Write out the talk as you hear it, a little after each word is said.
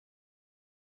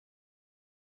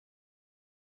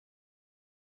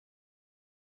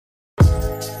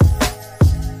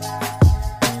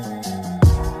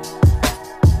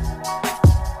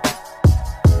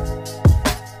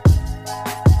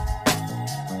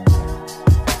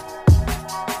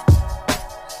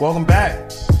Welcome back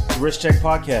to Wrist Check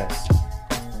Podcast.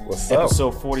 What's up?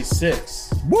 Episode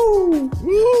 46. Woo!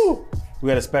 Woo! We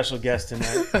got a special guest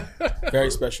tonight.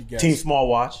 Very special guest. Team Small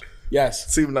Watch.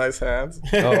 Yes. Team Nice Hands.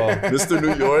 Uh-oh. Mr.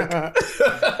 New York.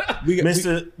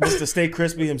 Mr. Stay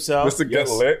Crispy himself. Mr. Get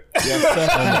Lit. Yes, sir.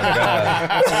 Oh my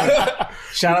God.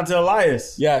 Shout out to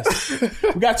Elias. Yes.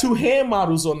 We got two hand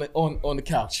models on the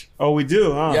couch. Oh, we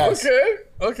do, huh? Yes.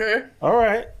 Okay. All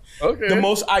right. The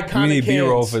most iconic We need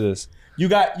B-roll hands. for this. You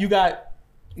got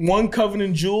one covered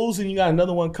in jewels and you got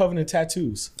another one covered in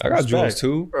tattoos. I got Respect. jewels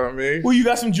too. I mean, Well, you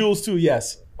got some jewels too,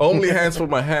 yes. only hands for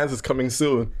my hands is coming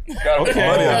soon. Okay.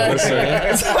 Money on Listen,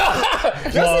 this.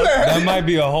 that might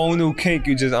be a whole new kink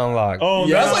you just unlocked. Oh,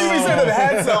 Yeah. That's why you be sending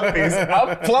hand selfies.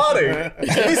 I'm plotting.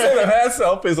 You be sending hand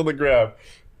selfies on the gram.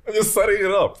 I'm just setting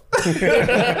it up. He's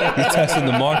testing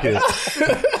the market.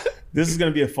 This is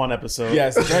going to be a fun episode.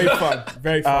 Yes, very fun.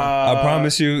 Very fun. I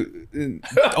promise you,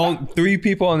 3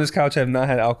 people on this couch have not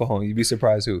had alcohol. You'd be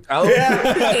surprised who.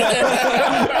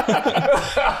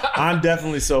 I'm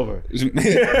definitely sober. Me too.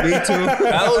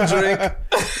 I'll drink.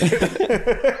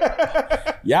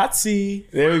 Yahtzee.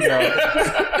 There we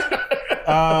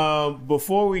go.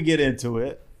 Before we get into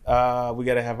it, we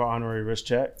got to have our honorary wrist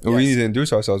check. We need to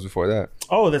introduce ourselves before that.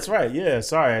 Oh, that's right. Yeah,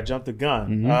 sorry. I jumped the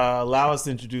gun. Allow us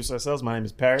to introduce ourselves. My name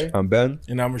is Perry. I'm Ben.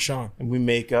 And I'm Rashawn. And we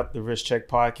make up the Wrist Check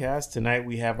Podcast. Tonight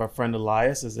we have our friend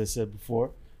Elias, as I said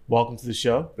before. Welcome to the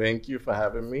show. Thank you for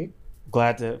having me.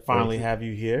 Glad to finally have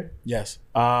you here. Yes.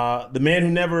 The man who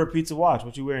never repeats a watch.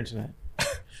 What you wearing tonight?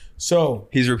 So,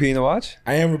 He's repeating the watch?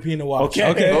 I am repeating the watch.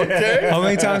 Okay. How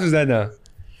many times was that now?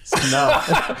 No.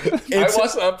 I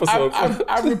watched the episode.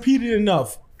 I've repeated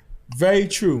enough. Very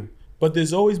true. But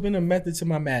there's always been a method to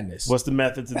my madness. What's the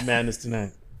method to the madness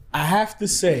tonight? I have to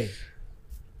say,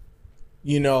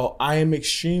 I am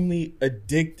extremely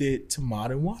addicted to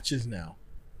modern watches now.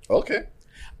 Okay.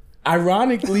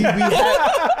 Ironically, we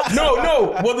have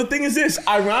no. Well, the thing is this.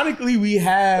 Ironically, we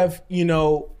have,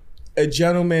 a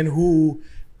gentleman who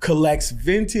collects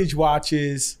vintage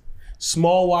watches,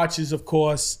 small watches, of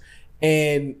course,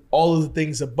 and all of the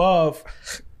things above.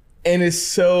 And it's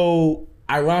so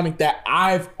ironic that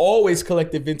I've always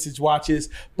collected vintage watches,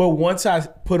 but once I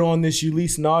put on this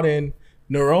Elias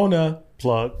Neurona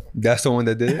Plug. That's the one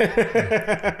that did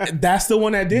it? that's the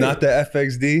one that did Not it. the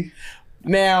FXD?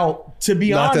 Now, to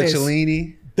be Not honest, the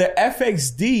Cellini? the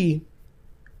FXD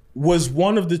was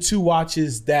one of the 2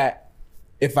 watches that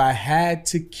if I had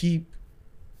to keep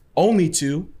only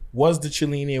 2, was the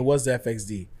Cellini and was the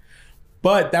FXD.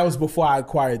 But that was before I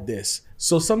acquired this.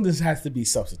 So something has to be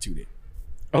substituted.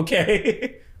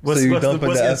 Okay. So you dumping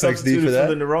the FXD substitute for that?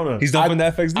 the Neurona? He's dumping the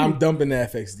FXD? I'm dumping the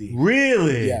FXD.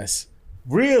 Really? Yes.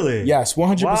 Really? Yes,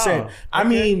 100%. Wow. I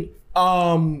mean,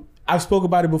 I've spoke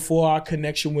about it before, our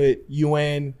connection with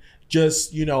UN,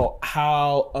 just,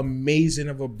 how amazing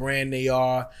of a brand they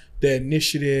are, the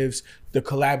initiatives, the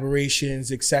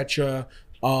collaborations, etc.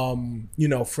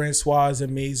 Francois is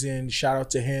amazing. Shout out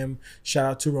to him. Shout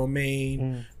out to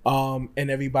Romaine, and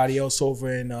everybody else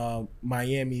over in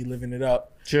Miami living it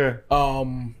up. Sure.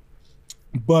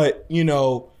 But,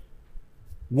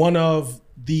 one of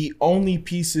the only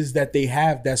pieces that they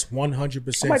have that's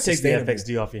 100% I might take the sustainable.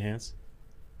 FXD off your hands.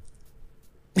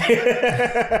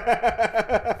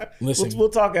 Listen, We'll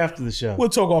talk after the show. we'll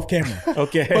talk off camera.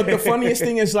 Okay. But the funniest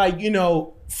thing is,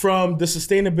 from the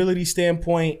sustainability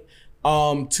standpoint,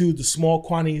 to the small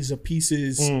quantities of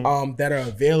pieces that are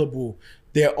available,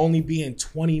 there only being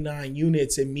 29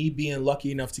 units, and me being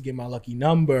lucky enough to get my lucky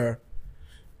number,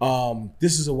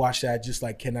 this is a watch that I just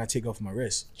cannot take off my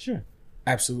wrist. Sure.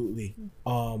 Absolutely.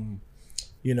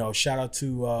 Shout out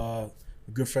to a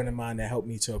good friend of mine that helped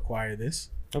me to acquire this.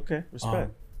 Okay.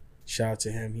 Respect. Shout out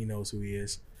to him. He knows who he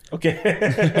is. Okay.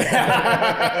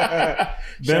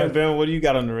 Ben, what do you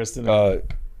got on the wrist tonight?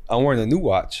 I'm wearing a new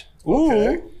watch.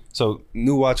 Ooh. So,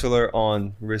 new watch alert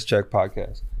on Wrist Check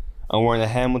Podcast. I'm wearing a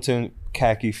Hamilton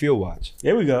khaki field watch.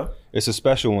 There we go. It's a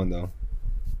special one, though.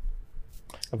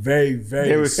 A very, There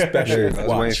very we go. special I was waiting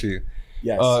watch. for you.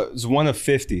 Yes. It's one of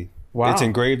 50. Wow. It's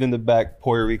engraved in the back,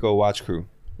 Puerto Rico watch crew.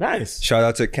 Nice. Shout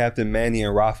out to Captain Manny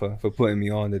and Rafa for putting me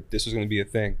on that this was going to be a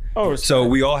thing. Oh, respect. So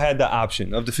we all had the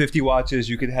option. Of the 50 watches,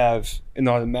 you could have an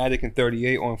automatic in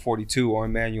 38 or in 42, or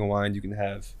in manual wind, you can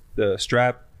have the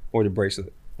strap or the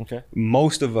bracelet. Okay.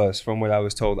 Most of us, from what I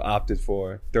was told, opted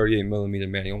for 38 millimeter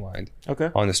manual wind Okay.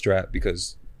 on the strap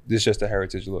because this is just a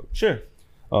heritage look. Sure.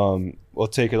 We'll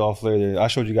take it off later. I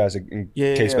showed you guys a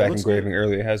case back looks engraving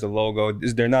earlier. It has the logo.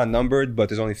 They're not numbered, but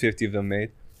there's only 50 of them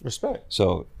made. Respect.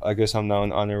 So I guess I'm now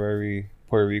an honorary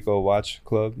Puerto Rico watch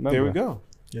club member. There we go.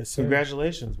 Yes, sir.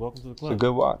 Congratulations. Welcome to the club. It's a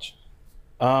good watch.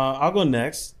 I'll go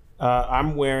next.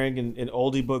 I'm wearing an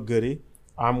oldie but goodie.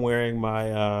 I'm wearing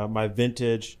my my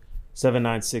vintage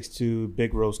 7962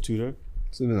 Big Rose Tudor.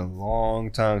 It's been a long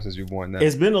time since you've worn that.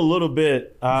 It's been a little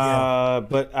bit,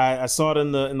 but I saw it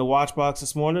in the watch box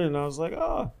this morning, and I was like,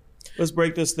 oh, let's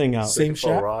break this thing out. Same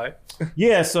strap? Right.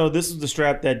 Yeah, so this is the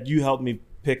strap that you helped me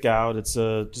pick out. It's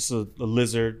just a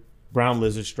lizard, brown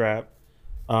lizard strap.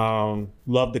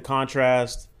 Love the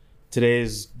contrast. Today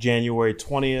is January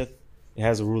 20th. It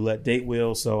has a roulette date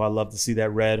wheel, so I love to see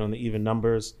that red on the even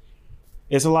numbers.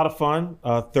 It's a lot of fun.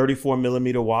 34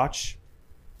 millimeter watch.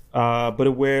 But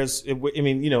it wears, I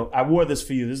mean, you know, I wore this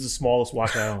for you. This is the smallest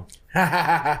watch I own.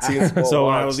 Team small So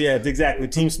when watch. I was, exactly,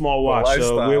 team small watch.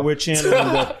 So lifestyle. we're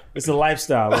channeling it's a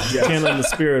lifestyle. We're channeling the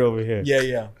spirit over here.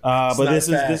 Yeah. But not this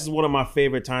bad. is one of my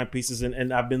favorite timepieces,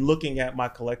 and I've been looking at my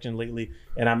collection lately,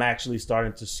 and I'm actually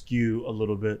starting to skew a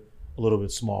little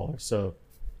bit smaller. So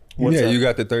what's yeah, up? you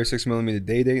got the 36 millimeter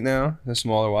day date now. A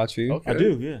smaller watch for you. Okay. I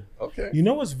do, yeah. Okay. You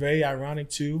know what's very ironic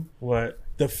too? What?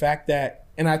 The fact that,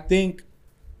 and I think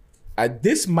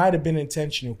this might have been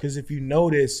intentional, because if you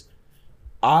notice,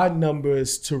 odd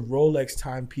numbers to Rolex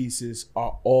timepieces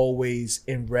are always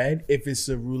in red if it's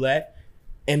a roulette,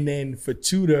 and then for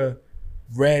Tudor,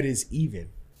 red is even.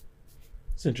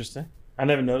 It's interesting. I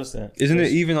never noticed that. Isn't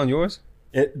it even on yours?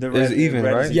 The It's even,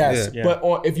 red right? is Yes, Yeah.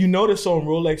 but if you notice on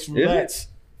Rolex it? roulettes,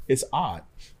 it's odd.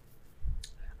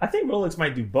 I think Rolex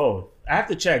might do both. I have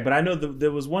to check, but I know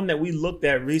there was one that we looked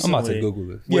at I'm recently about to Google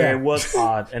this. where Yeah. it was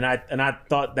odd, and I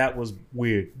thought that was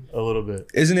weird a little bit.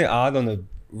 Isn't it odd on the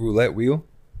roulette wheel?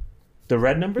 The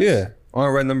red numbers? Yeah.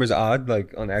 Aren't red numbers odd,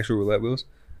 like on actual roulette wheels?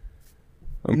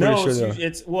 I'm pretty No, sure they are.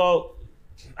 it's well,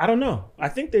 I don't know. I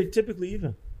think they're typically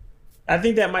even. I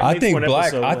think that might. I make think for an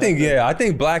black. episode. I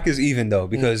think black is even though,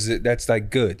 because that's like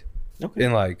good Okay.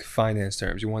 in like finance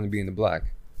terms. You want to be in the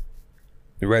black.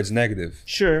 The red's negative.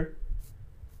 Sure.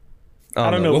 I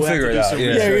don't know. We'll have figure to it do out. some Yeah.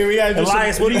 research. we gotta do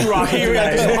Elias, some- what are you rocking? We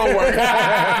gotta do some homework.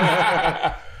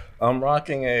 I'm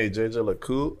rocking a JJ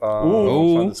LeCoultre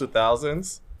Ooh. from the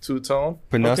 2000s, two-tone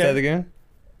Pronounce Okay. that again.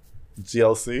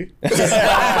 GLC.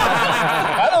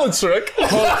 I know the trick.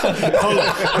 Hold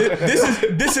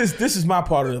on. This is my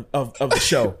part of the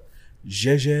show.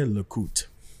 JJ LeCoultre.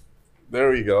 There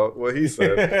we go. What he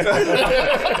said.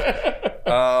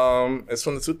 It's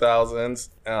from the 2000s.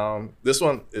 This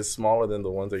one is smaller than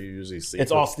the ones that you usually see.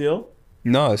 It's all steel.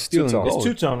 No, it's steel and Two-tone. gold. It's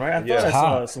two-tone, right? I thought Yeah. I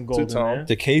saw Hot. some gold in Two-tone. there.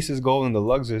 The case is gold and the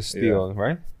lugs is steel,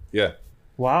 right? Yeah.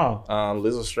 Wow.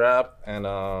 Lizard strap, and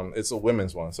it's a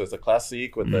women's one. So it's a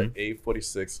classique with the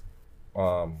 846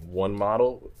 one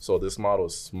model. So this model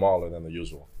is smaller than the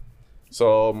usual.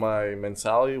 So my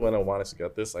mentality when I wanted to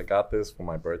get this, I got this for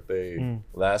my birthday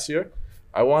last year.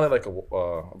 I wanted like a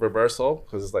reversal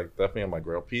because it's like definitely on my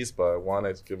grill piece, but I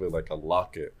wanted to give it like a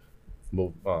locket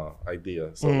move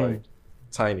idea. So like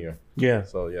tinier. Yeah.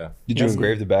 So yeah. Did you That's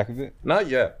engrave the back of it? Not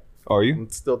yet. Are you? I'm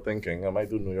still thinking. I might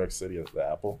do New York City at the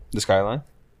Apple. The skyline?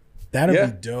 That'd Yeah.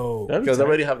 be dope. That'd be Because I tight.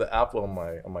 already have the apple on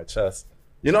my chest.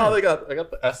 You know how I got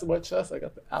the S on my chest? I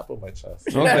got the apple on my chest.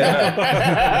 Okay.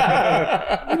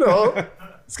 You know,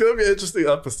 it's gonna be an interesting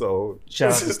episode.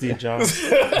 Shout out to Steve Jobs.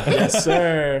 Yes,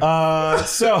 sir.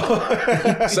 So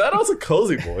Shout out to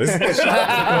Cozy Boys. Big C.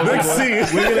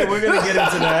 we're gonna get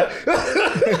into that.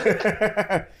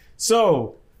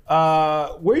 So, where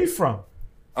are you from?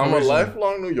 I'm a Originally.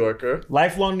 lifelong New Yorker.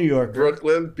 Lifelong New Yorker.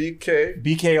 Brooklyn, BK.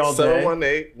 BK all day.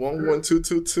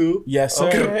 718-11222. Yes, sir.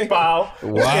 Okay. Bow.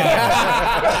 Wow.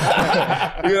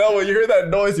 You know, when you hear that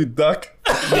noise, you duck.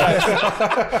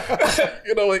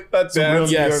 You know, like that Real dance.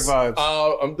 New Yes. York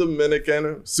vibes. I'm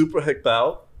Dominican, super hicked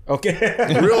out. Okay.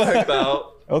 Real hicked out.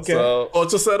 Okay. So,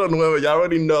 809, y'all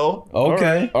already know.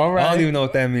 Okay. All right. I don't even know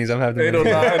what that means. I'm having to.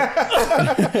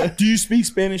 809. Do you speak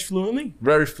Spanish fluently?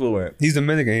 Very fluent. He's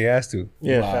Dominican. He has to.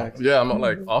 Yeah. Wow. Facts. Yeah, I'm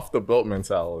like off the boat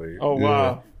mentality. Oh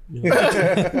wow.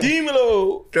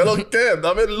 Dímelo. Que lo que?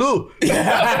 Dame Lou.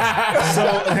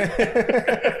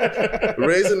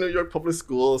 Raised in New York public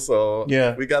school, so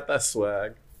Yeah. we got that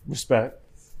swag. Respect.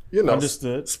 You know,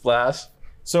 Understood. Splash.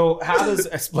 So how does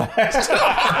a splash?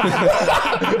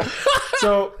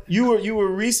 So you were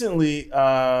recently.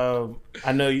 I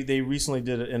know they recently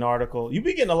did an article. You've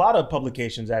been getting a lot of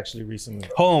publications actually recently.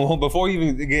 Hold on. Before you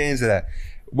even get into that,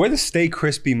 where does Stay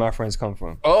Crispy, my friends, come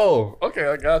from? Oh, okay,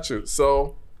 I got you.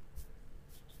 So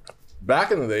back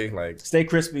in the day, like, Stay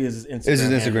Crispy is his Instagram. This is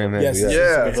handle. Instagram handle. Yes, Yeah. yes.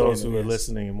 yeah, For those so who are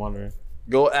listening and wondering.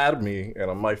 go add me and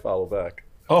I might follow back.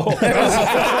 Oh,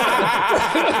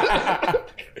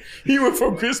 He went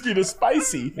from crispy to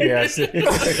spicy. yeah. I see.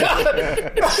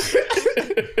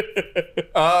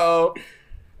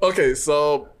 Okay,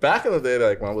 so back in the day,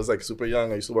 like when I was like super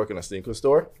young, I used to work in a sneaker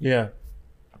store. Yeah.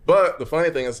 But the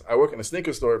funny thing is, I work in a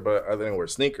sneaker store, but I didn't wear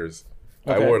sneakers.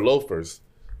 Okay. I wore loafers.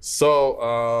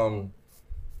 So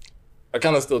I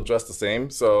kind of still dress the same.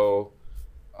 So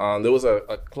there was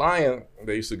a client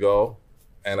that used to go,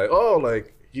 and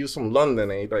like he was from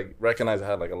London, and he like recognized I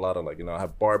had like a lot of like I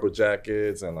have barber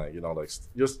jackets and like like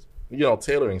just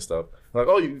tailoring stuff. I'm like,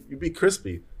 oh, you be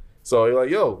crispy. So you're like,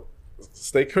 yo,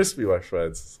 stay crispy, my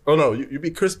friends. Oh no, you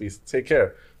be crispy. Take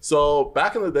care. So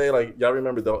back in the day, like y'all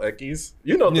remember Del Equis?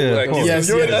 You know Del Equis. Yes,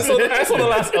 That's on the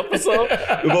last episode.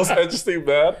 The most interesting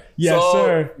man. Yes, so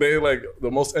sir. They like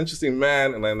the most interesting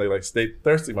man, and then they like stay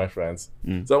thirsty, my friends.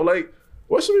 So I'm like,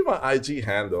 what should be my IG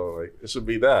handle? Like it should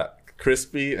be that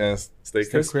crispy and stay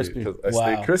crispy. Because I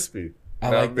stay crispy. I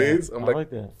like that. Means? I'm I like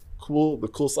that. cool. The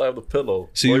cool side of the pillow.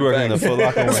 So you work in the Foot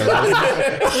Locker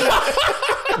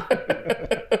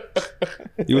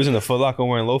You was in the Foot Locker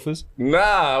wearing loafers? Nah,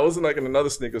 I wasn't like in another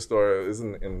sneaker store. It was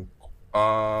in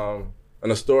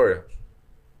Astoria.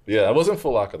 Yeah, I wasn't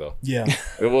Foot Locker though. Yeah.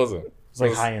 It wasn't. It's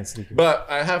like high-end sneakers. But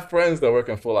I have friends that work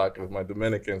in Foot Locker, my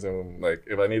Dominicans, and like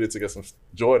if I needed to get some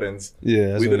Jordans,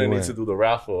 Yeah, we didn't need to do the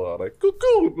raffle. I'm like,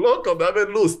 cool, loco,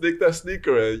 dame luz, take that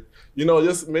sneaker, and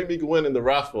just make me win in the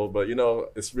raffle. But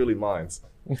it's really mine. So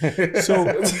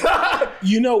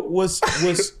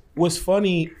what's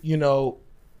funny,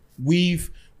 we've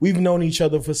known each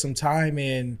other for some time,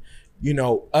 and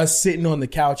us sitting on the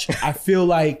couch, I feel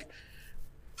like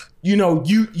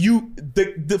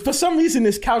for some reason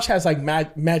this couch has like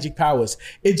magic powers.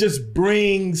 It just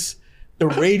brings the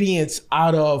radiance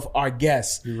out of our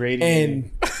guests.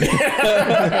 Radiant and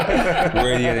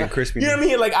crispy. You know what I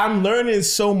mean? Like I'm learning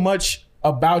so much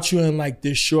about you in like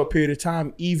this short period of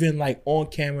time, even like on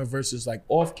camera versus like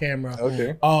off camera.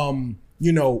 Okay.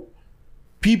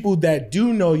 People that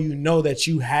do know that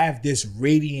you have this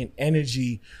radiant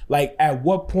energy. Like at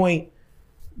what point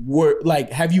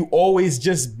have you always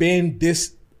just been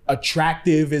this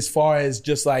attractive as far as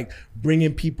just like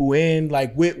bringing people in?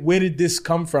 Like where did this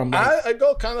come from? Like, I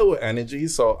go kind of with energy.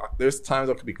 So there's times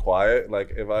I could be quiet.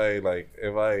 Like if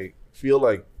I feel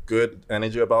like good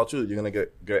energy about you, you're gonna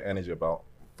get good energy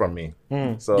from me.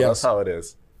 So that's how it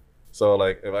is. So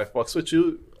like if I fucks with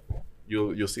you,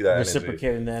 you'll see that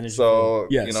reciprocating the energy. So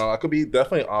yes. I could be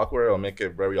definitely awkward or make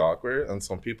it very awkward on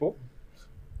some people.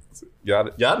 Y'all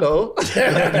know. Y'all know.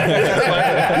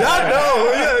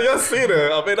 Y'all see it.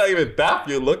 I may not even dap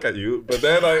you, look at you, but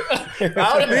then like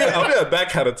I'll be at that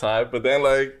kind of time. But then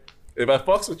like if I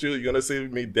fucks with you, you're gonna see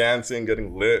me dancing,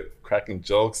 getting lit, cracking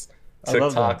jokes,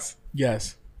 TikToks.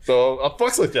 yes. So I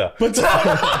fucks with ya. But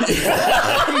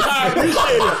I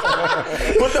appreciate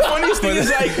it. But the funniest thing is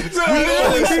like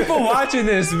The people watching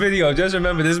this video, just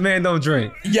remember this man don't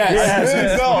drink.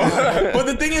 yes. But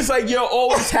the thing is like you're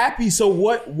always happy. So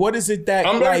what is it that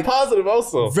I'm very positive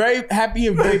also. Very happy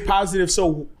and very positive.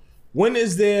 So when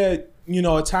is there,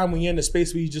 a time when you're in a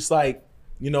space where you just like,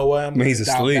 you know what, I'm When he's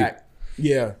gonna dial asleep. back.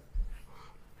 Yeah.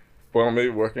 Well, maybe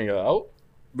working out,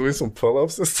 doing some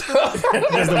pull-ups and stuff.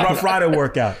 There's the Rough Rider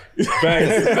workout.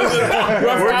 Thanks.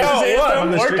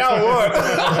 Workout one.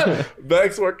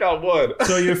 Thanks, workout one.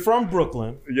 So you're from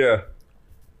Brooklyn. Yeah.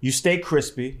 You stay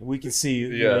crispy. We can see you.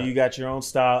 Yeah. You got your own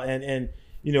style, and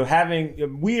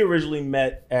we originally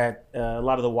met at a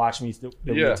lot of the watch meets that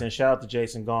we attend. Shout out to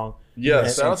Jason Gong. Yeah,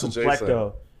 shout out to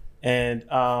Jason. And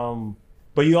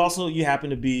but you happen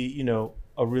to be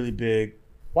a really big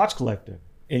watch collector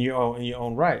in your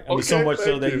own right. I mean, so much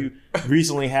so that you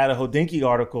recently had a Hodinkee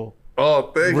article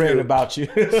read about you.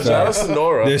 Shout out to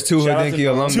Nora. There's two Hodinkee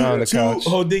alumni on the couch. Two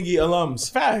Hodinkee alums.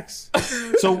 Facts.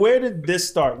 So where did this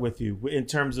start with you in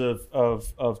terms of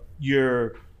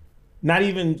your not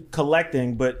even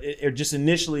collecting, but it just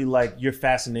initially like your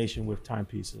fascination with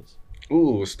timepieces?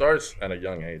 Ooh, it starts at a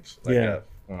young age. Like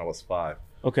when I was 5.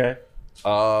 Okay.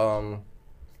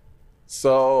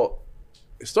 So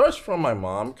it starts from my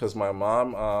mom, because my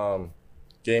mom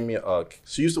gave me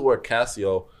she used to wear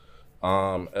Casio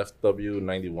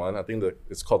FW91. I think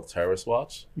it's called the Terrace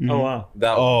watch. Oh wow.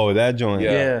 That joint.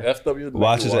 Yeah. FW91.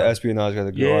 Watches of espionage, got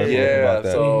a good article about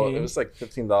that. So it was like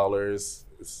 $15.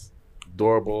 It's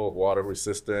durable, water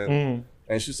resistant,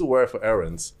 and she used to wear it for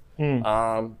errands.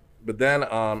 But then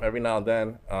every now and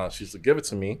then she used to give it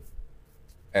to me,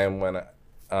 and when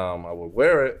I would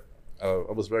wear it,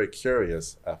 I was very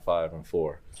curious at 5 and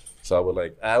 4.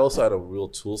 So I also had a real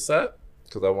tool set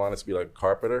because I wanted to be like a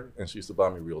carpenter, and she used to buy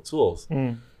me real tools.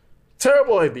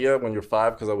 Terrible idea when you're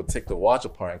 5, because I would take the watch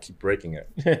apart and keep breaking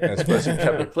it, and especially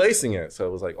kept replacing it. So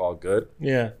it was like all good.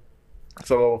 Yeah.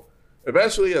 So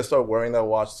eventually I started wearing that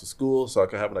watch to school so I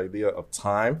could have an idea of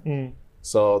time.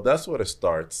 So that's where it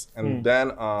starts. And then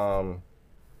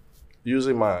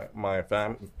usually my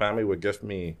family would gift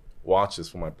me watches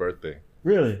for my birthday.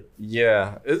 Really?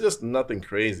 Yeah, it's just nothing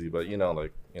crazy, but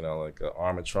like an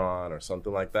Armatron or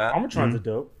something like that. Armatron's a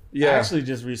dope. Yeah. I actually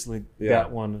just recently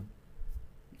got one.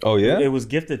 Oh yeah. It was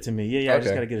gifted to me. Yeah. I just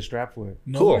Okay. got to get a strap for it.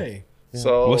 No Cool. way.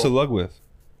 So What's the lug with?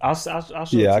 I'll show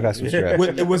it Yeah, to I you. got some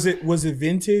straps. Was it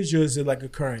vintage or is it like a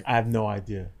current? I have no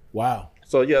idea. Wow.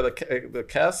 So yeah, the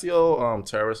Casio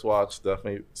Terrace watch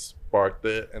definitely sparked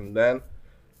it, and then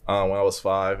when I was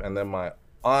 5, and then my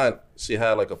aunt, she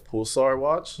had like a Pulsar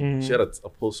watch. Mhm. She had a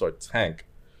Pulsar tank.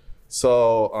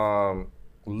 So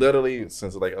literally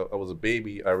since like I was a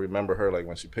baby, I remember her like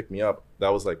when she picked me up. That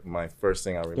was like my first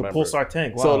thing I The remember. Pulsar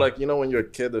tank. Wow. So like when you're a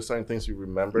kid, there's certain things you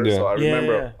remember. Yeah. So I Yeah,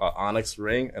 remember an Onyx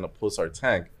ring and a Pulsar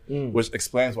tank, Mm. which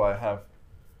explains why I have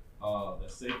the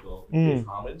Seiko Mm.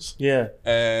 homage. Yeah.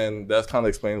 And that kind of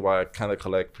explains why I kind of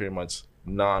collect pretty much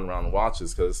non-round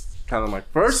watches, because kind of my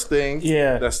first thing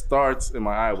that starts in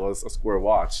my eye was a square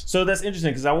watch. So that's interesting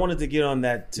because I wanted to get on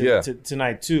that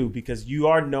tonight too, because you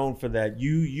are known for that.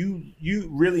 You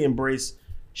really embrace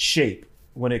shape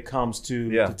when it comes to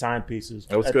timepieces.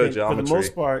 It was I good think geometry. for the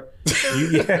most part.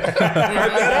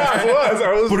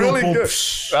 I was really good.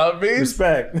 That means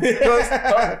Respect.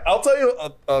 I'll tell you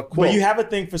a quote. But you have a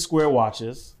thing for square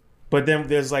watches, but then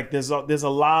there's a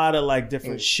lot of like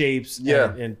different shapes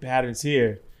and patterns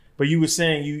here. But you were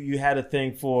saying you had a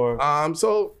thing for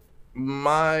So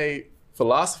my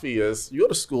philosophy is, you go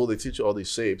to school, they teach you all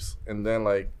these shapes, and then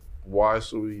like, why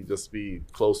should we just be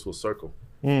close to a circle?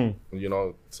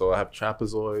 So I have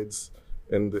trapezoids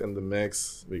in the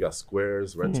mix. We got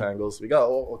squares, rectangles. We got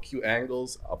all acute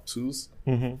angles, obtuse.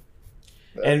 And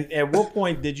at what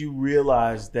point did you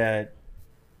realize that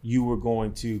you were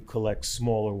going to collect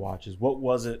smaller watches? What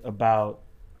was it about?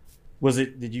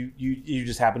 Did you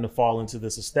just happen to fall into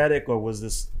this aesthetic, or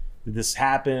did this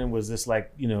happen? Was this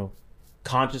like,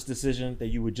 conscious decision that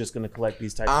you were just going to collect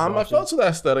these types of watches? I fell to that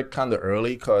aesthetic kind of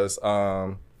early because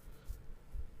I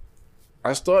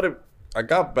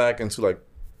got back into like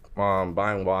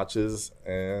buying watches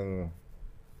and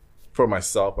for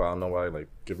myself. I don't know why, like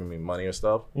giving me money or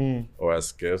stuff or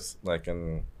as gifts, like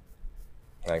in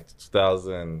like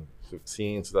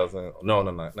 2015,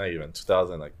 not even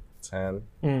 2010,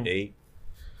 8,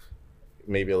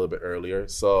 maybe a little bit earlier.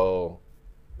 So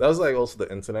that was like also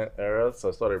the internet era. So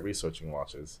I started researching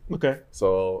watches. Okay.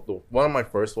 So one of my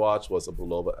first watch was a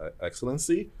Bulova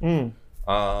Excellency.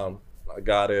 I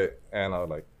got it and I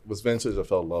was vintage. I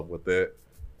fell in love with it.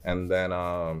 And then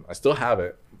I still have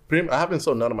it. I haven't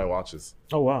sold none of my watches.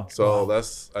 Oh, wow. So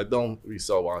I don't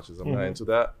resell watches. I'm not into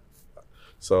that.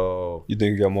 So you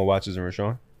think you got more watches than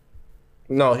Rashawn?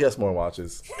 No, he has more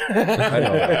watches. I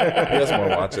know that. He has more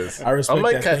watches. I respect I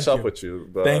might that. catch Thank up you. with you.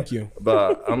 But, Thank you.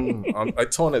 But I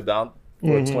tone it down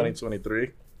for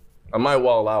 2023. I might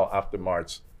wall out after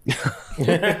March.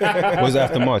 Was it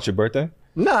after March, your birthday?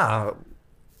 Nah.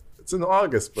 It's in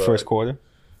August, but First quarter?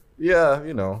 Yeah,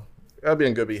 gotta be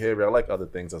in good behavior. I like other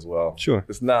things as well. Sure.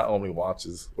 It's not only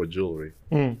watches or jewelry.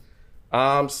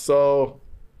 So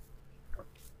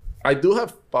I do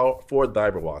have 4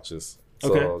 diver watches.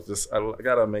 So I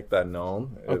gotta make that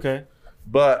known. Okay.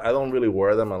 But I don't really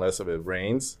wear them unless if it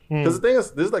rains. Because the thing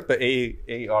is, this is like the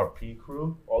AARP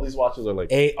crew. All these watches are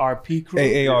like ARP crew.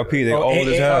 AARP, they old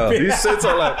as hell. AARP. These shits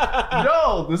are like,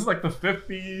 yo, this is like the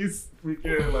 50s,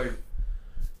 freaking like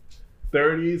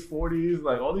 30s, 40s.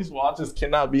 Like all these watches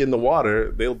cannot be in the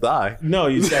water. They'll die. No,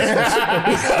 you said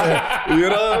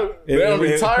they're in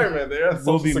retirement. They're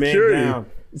Social Security.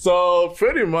 So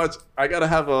pretty much, I gotta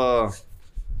have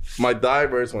my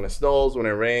divers when it snows, when it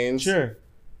rains. Sure.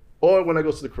 Or when I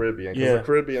go to the Caribbean, because the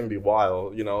Caribbean be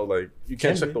wild, like you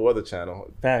can't check the Weather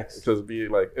Channel. Facts. Because it'd be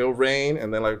like, it'll rain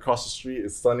and then like across the street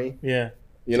it's sunny. Yeah.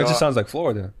 That just sounds like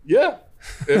Florida. Yeah.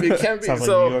 It can be. Sounds like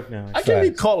So New York now. I can be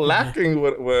caught lacking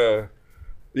with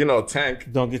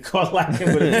tank. Don't get caught lacking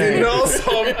with a tank.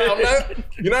 So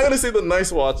you're not going to see the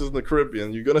nice watches in the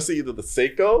Caribbean. You're going to see either the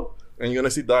Seiko and you're going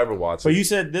to see diver watches. But you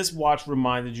said this watch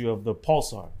reminded you of the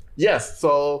Pulsar. Yes.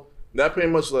 So that pretty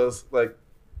much was like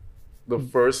the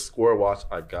first square watch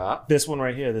I got. This one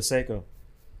right here, the Seiko.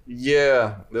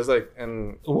 Yeah. There's like,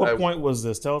 and At what point was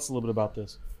this? Tell us a little bit about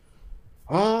this.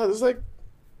 There's like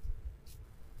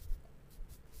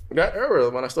that era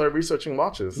when I started researching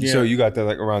watches. Yeah. So you got that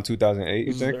like around 2008, you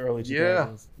This is think? the early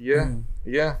 2000s.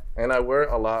 Yeah. And I wear it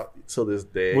a lot till this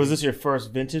day. Was this your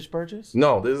first vintage purchase?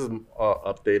 No, this is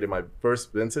updated. My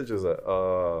first vintage is a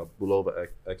Bulova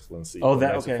Excellency Oh, from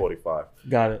that okay. 1945.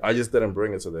 Got it. I just didn't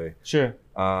bring it today. Sure.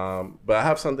 But I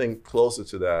have something closer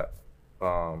to that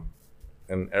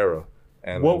an era.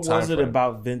 And What time was it frame.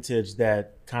 about vintage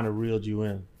that kind of reeled you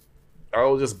in? I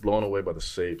was just blown away by the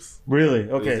shapes. Really?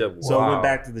 Okay. just, So it wow. went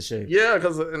back to the shape. Yeah,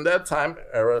 because in that time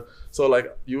era, so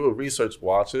like you would research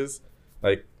watches,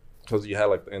 like because you had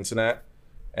like the internet,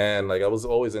 and like I was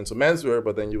always into menswear,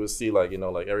 but then you would see like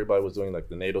like everybody was doing like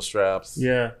the NATO straps.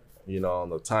 Yeah. The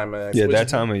Timex. Yeah, which- that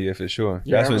time of year for sure.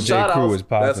 Yeah, That's when J. Shout Crew outs, was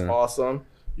That's popping. awesome.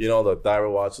 The diver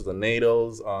watches, the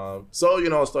NATOs. So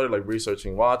I started like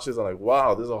researching watches. I'm like,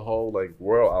 wow, there's a whole like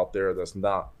world out there that's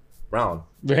not round.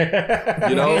 So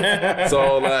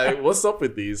like, what's up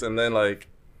with these? And then like,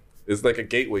 it's like a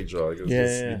gateway drug. It's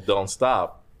just, you don't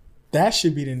stop. That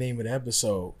should be the name of the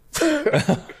episode.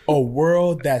 A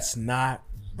world that's not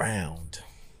round.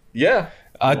 Yeah.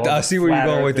 I see where you're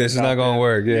going with this. It's not going to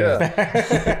work.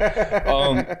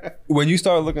 Yeah. When you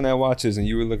started looking at watches and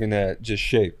you were looking at just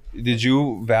shape, did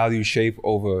you value shape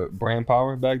over brand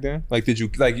power back then? Like, did you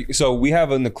so we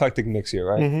have an eclectic mix here,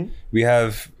 right? Mm-hmm. We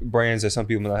have brands that some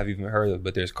people might have even heard of,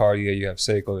 but there's Cartier, you have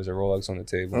Seiko, there's a Rolex on the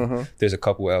table, there's a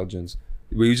couple Elgins.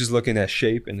 Were you just looking at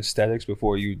shape and aesthetics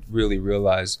before you really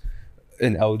realized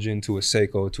an Elgin to a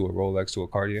Seiko to a Rolex to a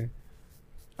Cartier?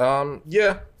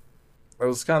 Yeah. It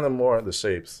was kind of more the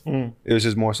shapes. It was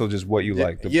just more so just what you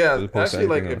liked. Yeah, actually,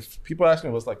 like if people ask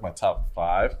me what's like my top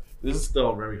 5, this is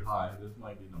still very high. This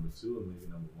might be number 2 or maybe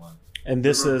number 1. And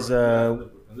this is and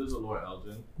this is a Lord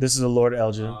Elgin. This is a Lord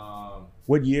Elgin.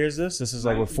 What year is this? This is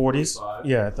like what 40s? 1945.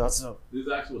 Yeah, I thought so. This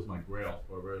actually was my grail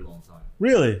for a very long time.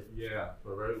 Really? Yeah,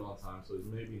 for a very long time. So it's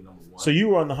maybe number 1. So you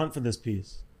were on the hunt for this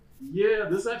piece. Yeah,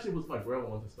 this actually was my grail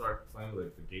once I started playing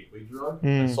like the gateway drug.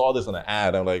 Mm. I saw this in an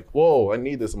ad. I'm like, whoa, I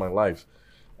need this in my life.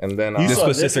 And then You This saw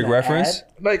this specific in an reference? ad?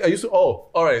 like I used to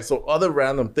all right. So other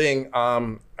random thing.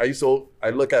 I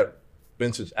look at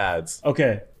vintage ads.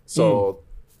 Okay. So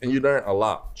and you learn a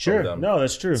lot Sure. from them. No,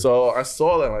 that's true. So I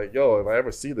saw that like, yo, if I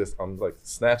ever see this, I'm like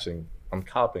snatching. I'm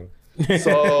copying.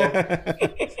 So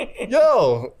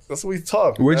yo, that's what we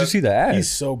talk. Where'd you man. see the ad?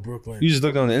 He's so Brooklyn. You just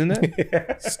looked on the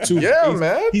internet? He's too, Yeah, he's,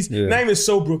 man. He's Yeah. not even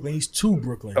so Brooklyn. He's too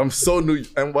Brooklyn. I'm so new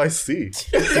NYC.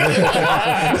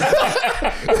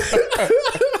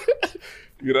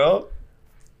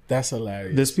 That's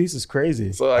hilarious. This piece is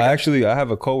crazy. So I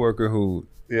have a coworker who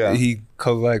he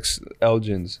collects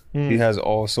Elgins. He has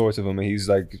all sorts of them, and he's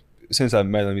like, since I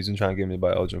met him, he's been trying to get me to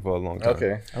buy Elgin for a long time.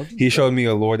 okay. He showed me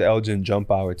a Lord Elgin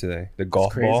jump hour today, the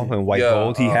golf crazy. ball in white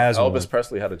gold. He has Elvis one.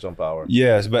 Presley had a jump hour.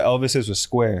 Yes, but Elvis's was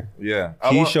square. Yeah.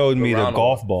 He showed me the round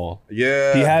golf one. ball.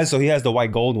 Yeah. He has the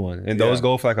white gold one, and those Yeah.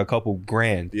 go for like a couple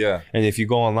grand. Yeah. And if you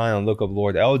go online and look up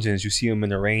Lord Elgins, you see them in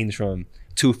the range from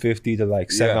 250 to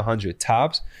like 700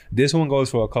 tops. This one goes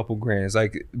for a couple grand. It's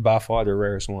like by far the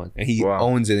rarest one, and he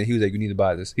owns it. And he was like, "You need to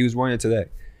buy this." He was wearing it today.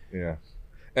 Yeah.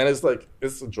 And it's like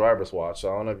it's a driver's watch. I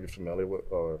don't know if you're familiar with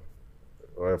or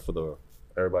for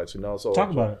everybody to know. So Talk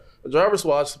about it. A driver's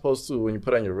watch is supposed to, when you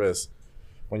put it on your wrist,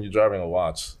 when you're driving a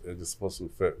watch, it's supposed to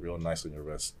fit real nice on your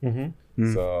wrist.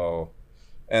 Mm-hmm. So,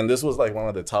 and this was like one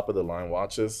of the top of the line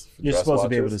watches. You're dress supposed to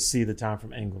be able to watches. see the time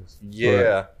from angles.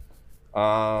 Yeah.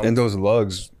 And those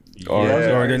lugs are,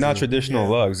 Yeah. or they're not traditional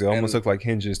lugs. They almost look like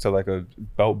hinges to like a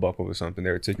belt buckle or something.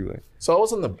 They're articulate. So I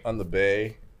was on the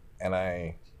bay, and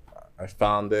I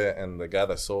found it, and the guy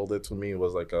that sold it to me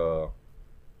was like a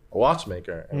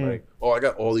watchmaker, and like, I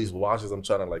got all these watches I'm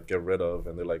trying to like get rid of,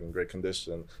 and they're like in great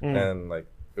condition, and like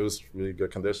it was really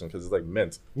good condition because it's like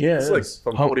mint. Yeah, it's it like is.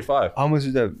 from 45. How much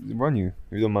did that run you?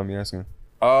 If you don't mind me asking.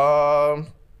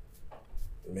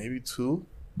 Maybe 2.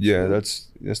 Yeah, that's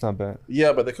not bad.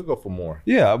 Yeah, but they could go for more.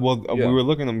 Yeah, well, Yeah. we were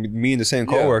looking at me and the same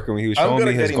coworker when he was I'm showing good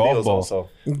me at his getting golf deals ball. also.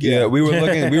 Yeah, we were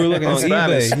looking on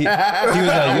Spanish. eBay. He was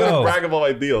like, "Yo, brag about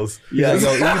my deals. He's like, yo,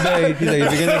 eBay." He's like,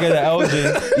 "If you're gonna get an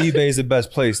Elgin, eBay is the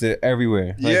best place. They're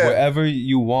everywhere. Like Yeah. whatever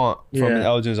you want from an Yeah.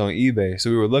 Elgin's on eBay." So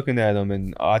we were looking at them,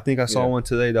 and I think I saw Yeah. one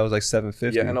today that was like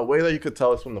 $750 Yeah, and a way that you could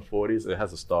tell it's from the 40s, it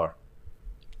has a star.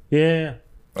 Yeah.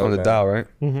 on the Okay. dial, right?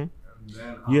 Mm-hmm. And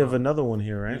then, You have another one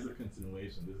here, right? Here's a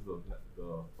continuation. This is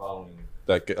the following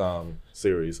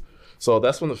series. So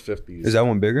that's from the 50s. Is that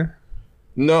one bigger?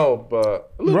 No,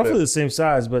 but a little Roughly bit. the same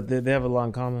size, but they have a lot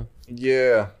in common.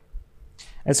 Yeah,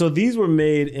 And so these were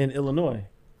made in Illinois,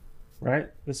 right?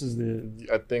 This is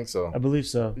I think so. I believe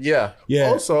so. Yeah. Yeah.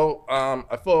 Also,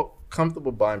 I felt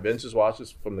comfortable buying vintage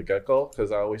watches from the get-go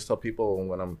because I always tell people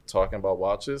when I'm talking about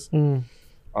watches,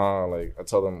 like I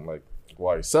tell them like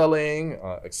why you're selling,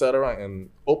 etc., and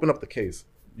open up the case.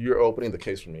 You're opening the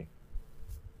case for me.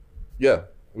 Yeah,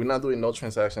 we're not doing no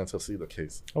transaction until see the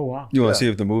case. Oh wow. You want Yeah. to see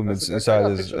if the movements I inside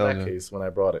got a this picture of that Elgin. case when I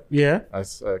brought it. Yeah.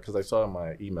 Because I saw it in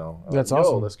my email. I was That's like,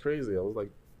 awesome. Yo, that's crazy. I was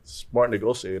like smart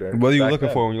negotiator. What are you back looking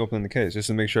then. for when you open the case? Just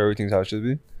to make sure everything's how it should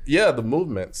be? Yeah, the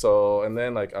movement. So and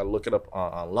then like I look it up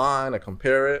online, I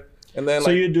compare it. And then So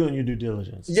like, you're doing your due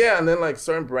diligence. yeah, and then like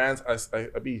certain brands,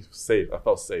 I be safe. I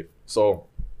felt safe. So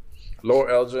Lower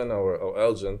Elgin or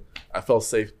Elgin, I felt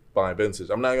safe buying vintage.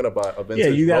 I'm not gonna buy a vintage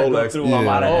Yeah, you gotta Rolex go through a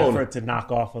lot of on my own. effort to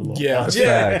knock off a little. Yeah.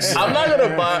 Yeah, Facts. I'm not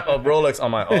gonna buy a Rolex on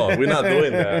my own. We're not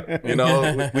doing that. You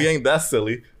know, we ain't that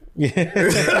silly.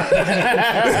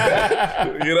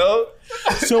 You know.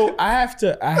 So I have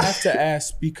to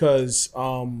ask because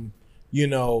you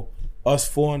know, us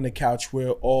four on the couch, we're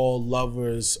all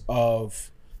lovers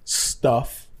of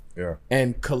stuff Yeah.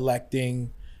 and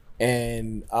collecting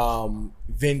and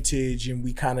vintage, and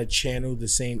we kind of channel the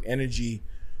same energy.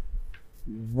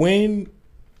 What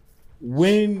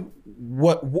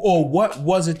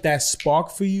was it that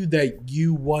sparked for you that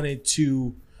you wanted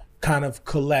to kind of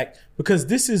collect? Because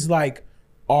this is like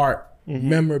art,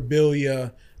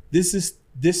 memorabilia. This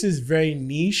is very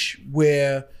niche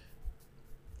where,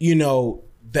 you know,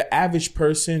 the average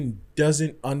person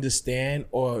doesn't understand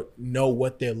or know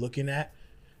what they're looking at.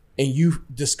 And you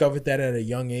discovered that at a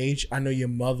young age. I know your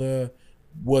mother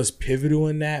was pivotal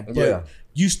in that, but Yeah.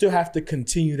 you still have to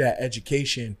continue that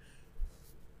education.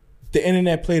 The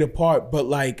internet played a part, but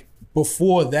like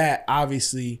before that,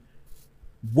 obviously,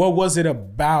 what was it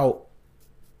about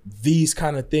these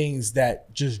kind of things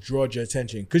that just drew your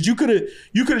attention? Because you could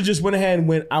have just went ahead and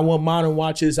went, I want modern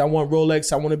watches, I want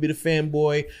Rolex, I want to be the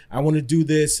fanboy, I want to do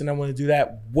this and I want to do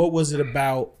that. What was it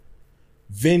about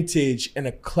vintage and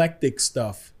eclectic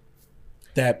stuff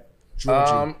that drew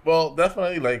you? Well,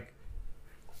 definitely like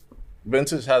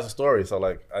vintage has a story. So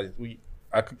like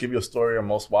I could give you a story on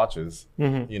most watches.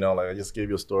 You know, like I just gave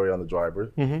you a story on the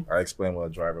driver. I explained what a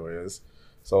driver is.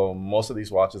 So most of these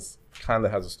watches kind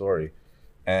of has a story.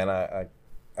 And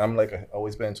I'm like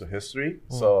always been into history.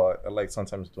 So I like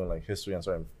sometimes doing like history on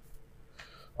certain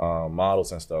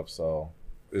models and stuff. So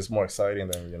it's more exciting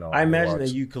than, you know. I imagine watch.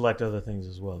 that you collect other things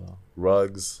as well, though.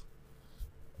 Rugs,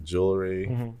 jewelry.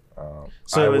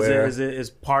 So eyewear. is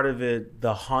part of it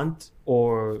the hunt,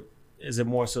 or is it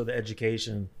more so the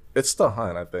education? It's the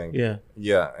hunt, I think. Yeah.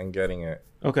 Yeah, and getting it.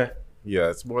 Okay. Yeah,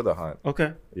 it's more the hunt.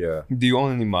 Okay. Yeah. Do you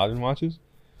own any modern watches?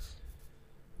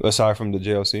 Aside from the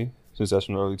JLC, since that's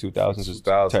from the early 2000s, it's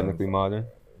 2000. technically modern.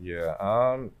 Yeah.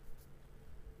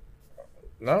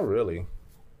 Not really.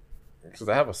 Because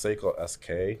I have a Seiko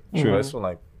SK. Sure. That's from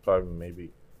like probably maybe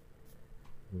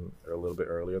a little bit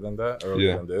earlier than that.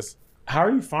 Earlier Yeah. than this. How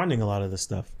are you finding a lot of this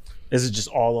stuff? Is it just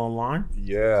all online?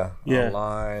 Yeah. Yeah.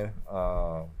 Online.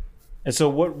 And so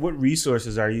what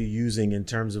resources are you using in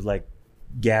terms of like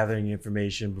gathering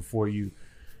information before you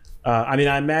I mean,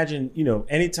 I imagine, you know,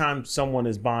 anytime someone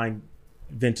is buying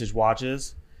vintage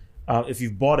watches, if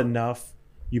you've bought enough,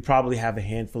 you probably have a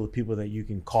handful of people that you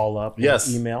can call up and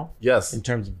Yes. email Yes. in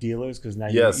terms of dealers, because now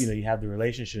Yes. you have the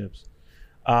relationships.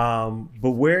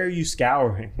 But where are you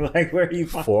scouring? Like, where are you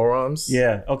finding? Forums.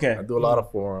 Yeah. Okay. I do a lot of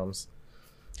forums.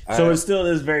 So I- it still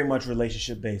is very much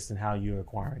relationship based in how you're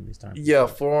acquiring these times. Yeah,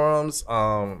 forums.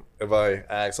 If I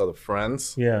ask other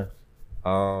friends. Yeah.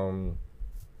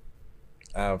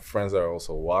 I have friends that are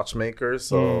also watchmakers,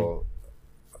 so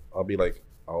I'll be like,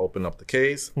 I'll open up the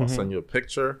case, I'll send you a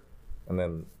picture, and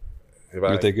then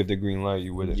If they give the green light,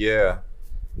 you with it. yeah,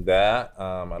 that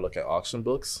I look at auction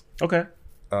books Okay.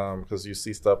 because you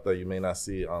see stuff that you may not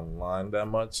see online that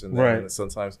much, and then Right.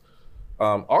 sometimes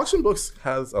auction books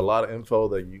has a lot of info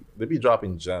that they be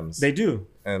dropping gems, They do.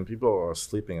 and people are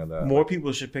sleeping on that. More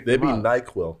people should pick They them be up.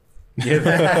 NyQuil.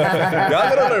 Yeah. Y'all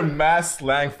got another mass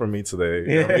slang for me today.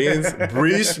 It means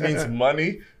breach means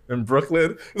money in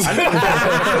Brooklyn. No,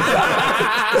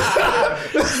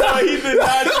 he did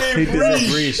not say He did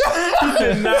say breach. He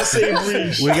did not say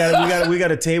breach. We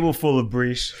got a table full of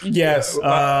breach. Yes.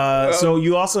 So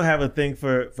you also have a thing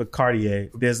for Cartier.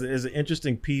 There's an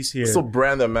interesting piece here. It's a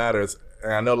brand that matters,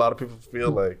 and I know a lot of people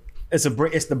feel like It's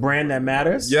the brand that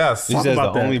matters. yes, He Talk says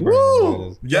about the that. only brand that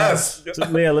matters. yes.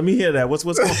 So, yeah, let me hear that. What's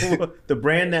going on? The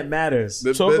brand that matters.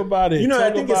 Talk about it. You know, I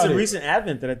Talk think it's about a it. recent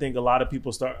advent that I think a lot of people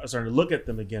are starting to look at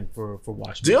them again for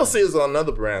watching. DLC is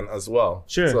another brand as well.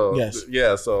 Sure. So, Yes.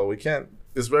 Yeah. So we can't.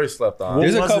 It's very slept on. What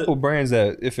There's a was couple brands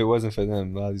that if it wasn't for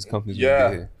them, a lot of these companies Yeah. would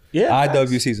be here. Yeah.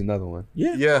 IWC is another one.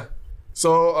 Yeah. Yeah.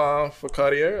 So for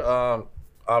Cartier,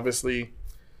 obviously,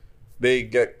 they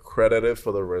get credited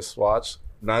for the wristwatch.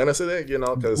 Not gonna say that, you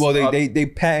know, because Well, they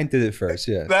patented it first,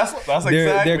 yeah. that's They're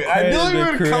exactly. I knew you they're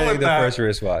would come creating with the that. first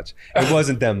wristwatch. It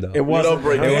wasn't them though. It wasn't.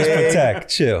 You know, It was Breguet. Protect,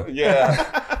 chill. Yeah.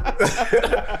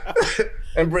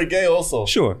 And Breguet also.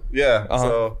 Sure. Yeah.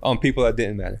 Uh-huh. On people that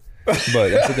didn't matter. But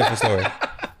that's a different story.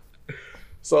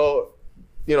 So,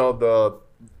 you know,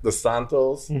 the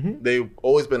Santos, they've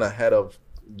always been ahead of,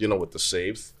 you know, with the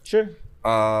shapes. Sure.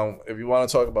 If you want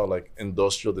to talk about like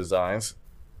industrial designs,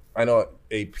 I know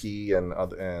AP and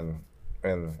other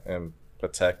and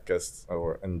Patek gets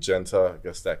or Ingenta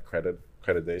gets that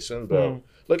accreditation, but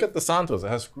look at the Santos. It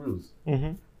has screws.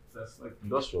 That's like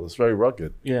industrial. It's very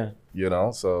rugged. Yeah.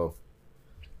 So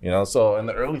in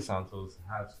the early Santos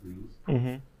had screws.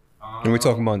 And we're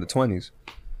talking about in the 20s.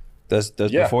 That's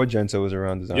before Genta was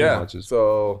around designing watches.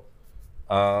 So,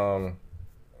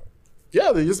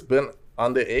 they just been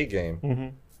on the A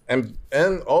game, and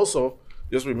also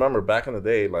just remember back in the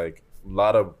day, like a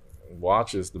lot of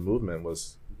watches, the movement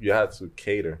was you had to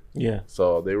cater. Yeah.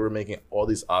 So they were making all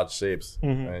these odd shapes,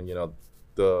 and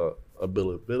the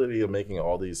ability of making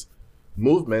all these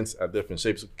movements at different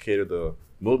shapes to cater the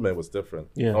movement was different.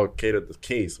 Yeah. Or cater the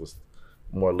case was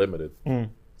more limited.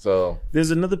 So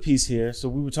there's another piece here. So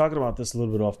we were talking about this a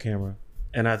little bit off camera,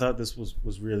 and I thought this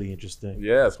was really interesting.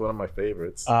 Yeah, it's one of my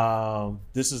favorites.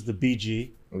 This is the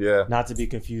BG. Yeah. Not to be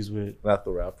confused with not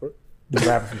the rapper. The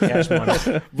rapper from Cash Money.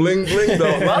 Bling bling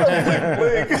though. A lot of bling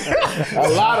bling. A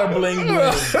lot of bling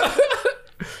bling.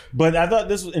 But I thought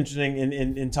this was interesting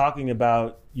in talking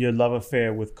about your love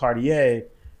affair with Cartier.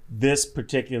 This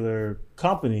particular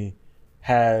company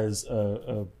has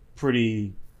a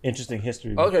pretty interesting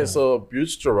history. Okay, so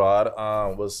Butch Gerard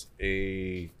was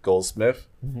a goldsmith,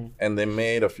 and they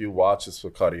made a few watches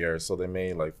for Cartier. So they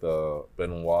made like the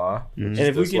Benoit. And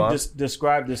if we can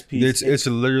describe this piece, it's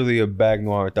literally a bag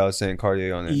noir without saying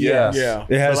Cartier on it. Yeah.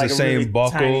 It has like the same really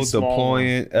buckle, tiny, the small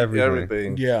point,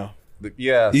 everything. Yeah.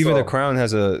 Even the crown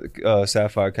has a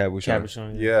sapphire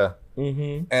cabochon. Yeah.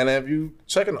 And if you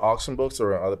check in auction books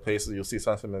or other places, you'll see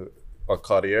something a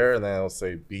Cartier, and then it'll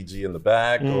say BG in the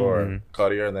back, or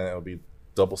Cartier, and then it'll be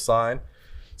double sign.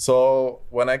 So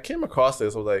when I came across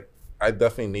this, I was like, I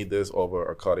definitely need this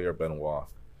over a Cartier Benoit,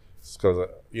 because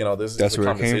this is a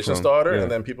conversation starter,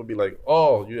 and then people be like,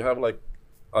 "Oh, you have like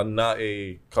not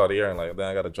a Cartier," and like then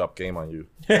I got to drop game on you.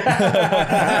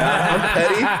 I'm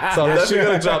petty, so I'm definitely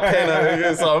gonna drop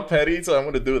pen. So I'm petty, so I'm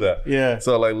gonna do that. Yeah.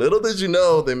 So like little did you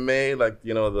know, they made like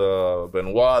the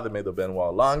Benoit, they made the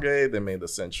Benoit Longue, they made the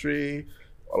Century,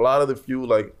 a lot of the few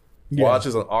like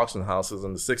watches on auction houses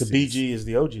in the 60s. The BG is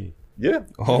the OG. Yeah.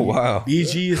 Oh wow.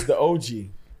 BG is the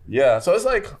OG. Yeah. So it's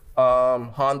like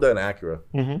Honda and Acura.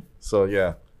 So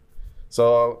yeah.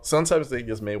 So sometimes they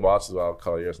just made watches without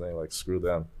Cartiers, and they like screw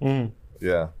them.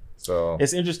 Yeah. So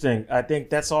it's interesting. I think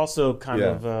that's also kind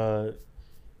of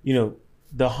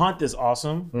the hunt is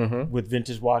awesome with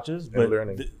vintage watches, but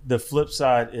the flip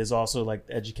side is also like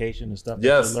the education and stuff that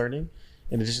you're learning.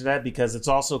 In addition to that, because it's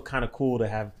also kind of cool to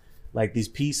have like these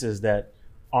pieces that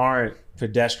aren't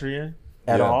pedestrian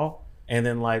at all, and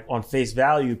then like on face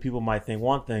value, people might think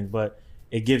one thing, but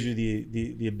it gives you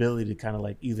the ability to kind of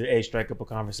like either strike up a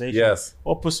conversation,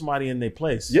 or put somebody in their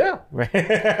place. Yeah, right.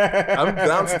 I'm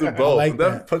down to do both. Like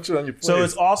that. Put you on your place. So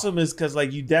it's awesome, is because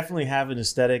like you definitely have an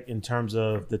aesthetic in terms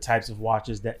of the types of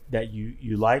watches that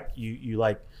you like. You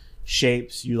like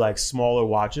shapes. You like smaller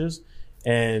watches,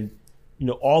 and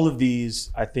all of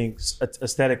these I think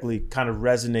aesthetically kind of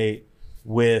resonate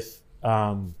with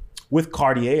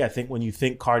Cartier. I think when you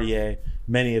think Cartier,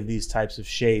 many of these types of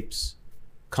shapes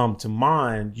come to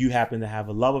mind. You happen to have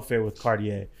a love affair with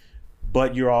Cartier,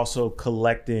 but you're also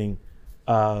collecting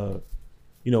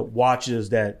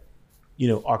watches that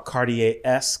are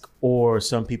Cartier-esque, or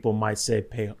some people might say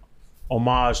pay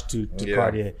homage to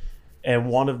Cartier. And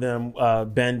one of them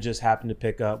Ben just happened to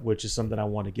pick up, which is something I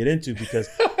want to get into, because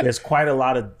there's quite a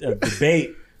lot of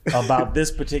debate about this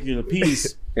particular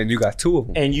piece. And you got two of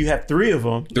them. And you have three of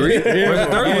them. Three? Where's the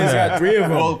third one? Got three of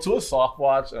them. Well, two is soft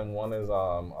watch, and one is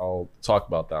I'll talk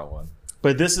about that one.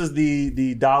 But this is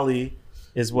the Dolly,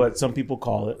 is what some people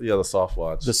call it. Yeah, the soft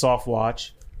watch. The soft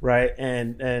watch, right?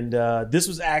 And this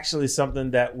was actually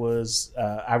something that was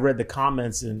I read the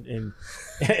comments in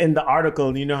the article,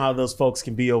 and you know how those folks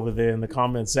can be over there in the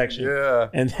comment section. Yeah.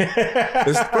 And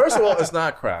first of all, it's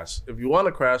not a crash. If you want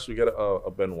a crash, you get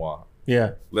a Benoit.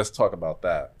 Yeah. Let's talk about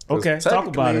that. Okay, talk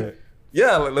about it.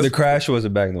 Yeah. The crash was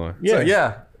a bag noir.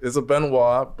 Yeah. So, it's a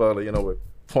Benoit, but with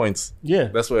points. Yeah.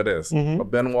 That's what it is. A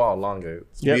Benoit Longue. To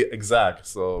be exact.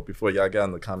 So before y'all get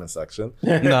in the comment section.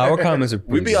 No, our comments are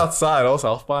we be outside also.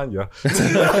 I'll find you.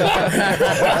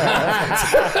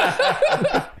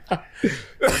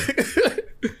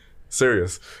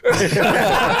 Serious.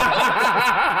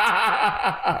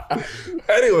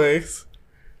 Anyways.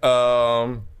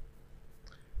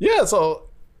 So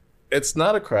it's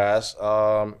not a crash.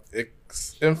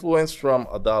 It's influenced from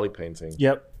a Dali painting.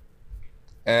 Yep.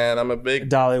 And I'm a big...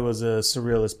 Dali was a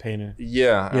surrealist painter.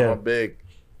 Yeah, I'm a big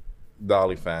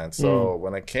Dali fan. So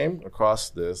when I came across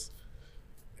this,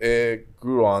 it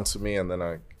grew on to me, and then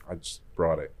I just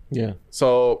brought it. Yeah.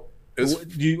 So It's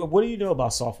What do you know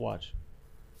about soft watch?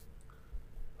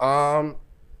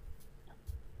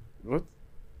 what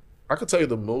I could tell you,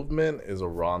 the movement is a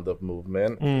round-up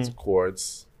movement. It's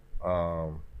quartz.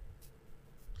 But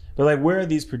like, where are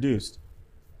these produced?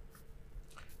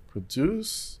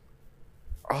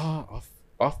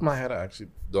 Off my head, I actually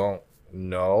don't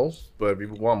know. But if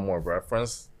you want more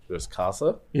reference, there's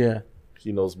Casa. Yeah.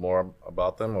 He knows more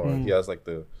about them, or he has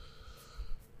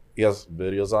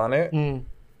videos on it.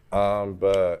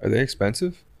 But Are they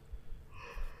expensive?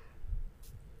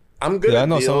 I'm good. Yeah, at I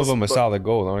know some of deals, them are but- solid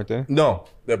gold, aren't they? No,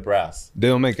 they're brass. They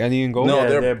don't make any in gold. No, Yeah,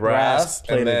 they're they're brass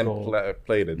plated and then gold.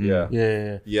 plated.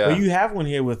 Yeah. Yeah. But you have one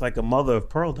here with like a mother of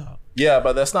pearl dog. Yeah,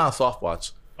 but that's not a soft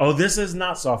watch. Oh, this is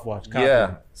not soft watch. Copy.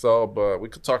 Yeah. So, but we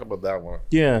could talk about that one.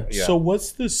 Yeah. Yeah. So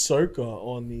what's the circa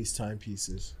on these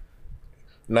timepieces?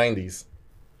 90s.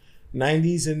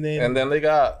 90s And then they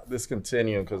got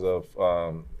discontinued because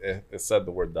of it said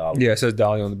the word dollar. Yeah, it says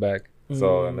Dolly on the back.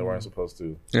 So and they weren't supposed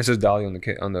to. It says Dolly on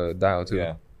the dial too.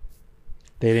 Yeah.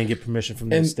 They didn't get permission from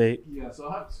the And- state. Yeah. So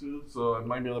I have two. So it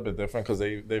might be a little bit different because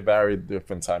they vary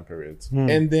different time periods.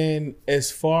 And then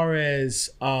as far as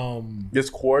This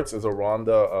quartz is a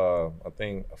Ronda. I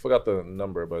think I forgot the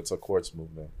number, but it's a quartz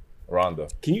movement. Ronda.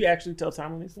 Can you actually tell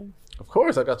time on these things? Of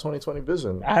course, I got 20/20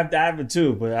 vision. I have it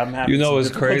too, but I'm having You know some what's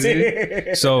difficulty.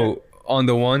 crazy? So on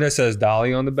the one that says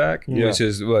Dolly on the back, Yeah. which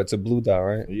is it's a blue dial,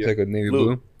 right? Yeah. It's like a navy Blue.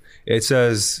 blue. It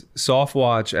says soft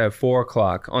watch at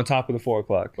 4:00 on top of the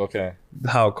 4:00. Okay.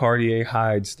 How Cartier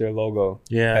hides their logo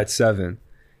Yeah. at 7,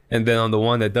 and then on the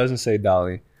one that doesn't say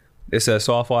Dolly, it says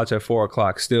soft watch at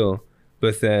 4:00 still,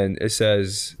 but then it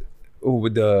says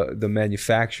with the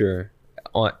manufacturer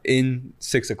in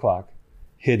 6:00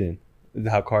 hidden.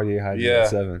 How Cartier hides it Yeah. at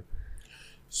 7.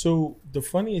 so the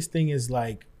funniest thing is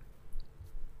like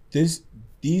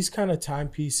these kind of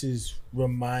timepieces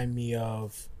remind me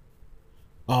of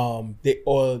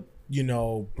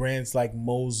brands like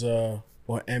Moza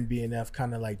or MB&F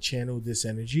kind of like channel this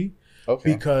energy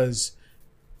Okay. because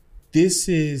this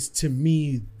is to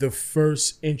me the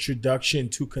first introduction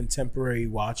to contemporary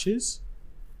watches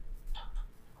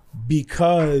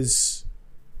because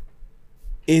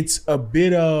it's a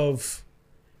bit of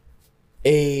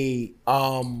a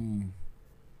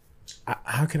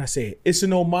how can I say it? It's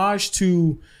an homage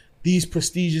to these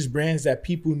prestigious brands that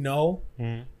people know,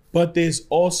 but there's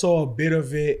also a bit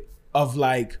of it of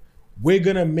like we're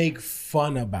gonna make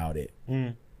fun about it,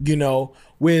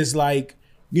 whereas like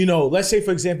let's say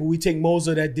for example we take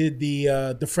Moza that did the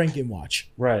Franken watch,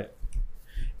 Right.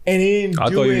 and he didn't I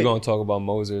do thought you it. were going to talk about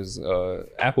Moser's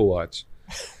Apple Watch.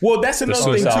 Well, that's another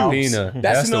Swiss thing too. Alpina.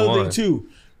 That's the another one. thing too.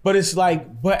 But it's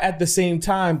like, but at the same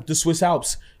time, the Swiss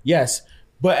Alps, yes.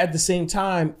 But at the same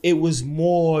time, it was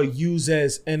more used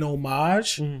as an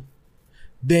homage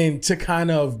than to kind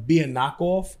of be a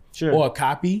knockoff or a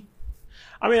copy.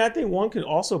 I mean, I think one could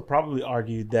also probably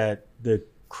argue that the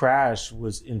crash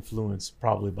was influenced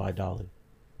probably by Dolly.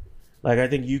 Like, I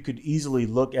think you could easily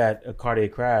look at a Cartier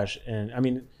crash, and I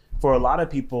mean, for a lot of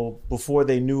people, before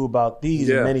they knew about these,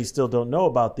 and many still don't know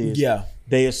about these,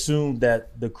 they assumed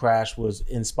that the crash was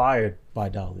inspired by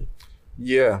Dolly.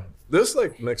 Yeah. There's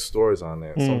like mixed stories on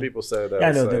there. Some people said that. Yeah,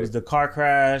 I know it's there like- was the car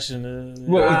crash, and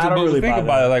Well, I don't really think buy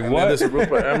about that. it. Like, and what? then there's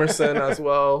Rupert Emerson as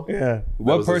well. Yeah.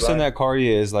 What was person designed- at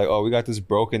Cartier is like, oh, we got this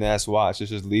broken ass watch. Let's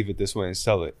just leave it this way and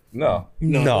sell it. No.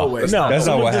 No way. No, That's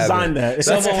not who what designed happened. that.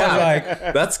 Someone was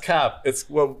like, That's cap. It's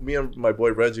what me and my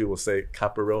boy Reggie will say,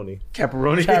 caparoni.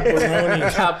 Caparoni.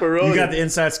 Caparoni. You got the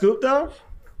inside scoop though?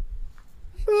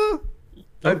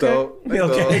 I don't.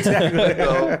 Okay, exactly. I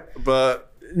don't. But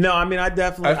No, I mean, I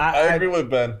definitely, I agree with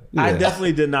Ben. I Yeah.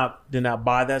 definitely did not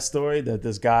buy that story that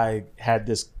this guy had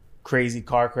this crazy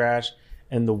car crash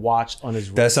and the watch on his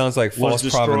wrist that sounds like was false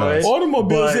destroyed. provenance.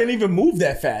 Automobiles But- didn't even move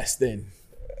that fast then.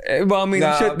 Well, I mean,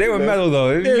 Nah, shit, they were metal though.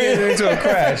 If you get into a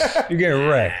crash, you get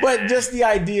wrecked. But just the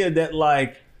idea that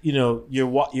like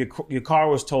your car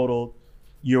was totaled,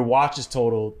 your watch is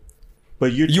totaled,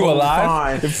 but you're You totally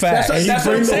alive? fine. Fact. And you That's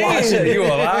what bring I'm the watch saying. in. You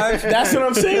alive? That's what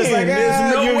I'm saying. It's like,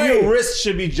 There's no way. your wrist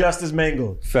should be just as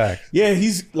mangled. Fact. Yeah,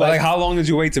 he's Like, like, how long did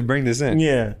you wait to bring this in?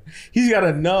 Yeah. he's got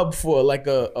a nub for like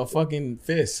a fucking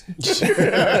fist.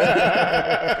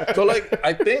 So like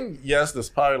I think yes, there's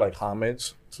probably like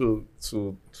homage to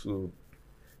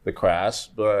the crash,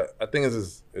 but I think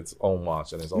it's its own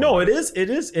watch and its own. No, watch. it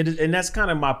is, and that's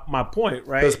kind of my point,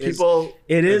 right? Because people,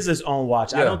 It is its own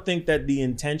watch. I Yeah. don't think that the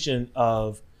intention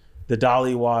of the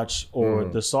Dolly watch or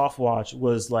the soft watch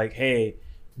was like, hey,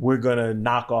 we're gonna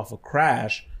knock off a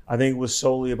crash. I think it was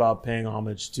solely about paying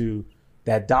homage to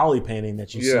that Dolly painting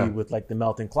that you Yeah. see with like the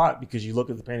melting clock, because you look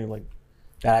at the painting like,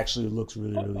 That actually looks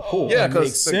really, really cool. Yeah, That because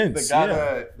makes the sense, guy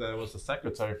yeah. that was the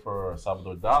secretary for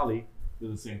Salvador Dali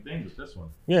did the same thing with this one.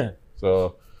 Yeah.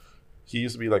 So he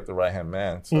used to be like the right hand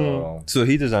man. So So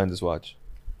he designed this watch.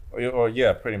 or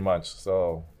yeah, pretty much.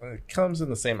 So it comes in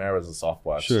the same era as a soft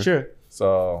watch. Sure.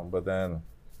 So, but then,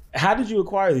 How did you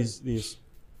acquire these?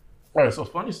 all right. So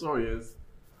funny story is,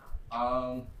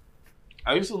 I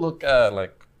used to look at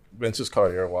like vintage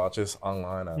Cartier watches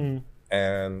online,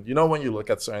 and you know when you look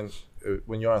at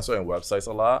when you're on certain websites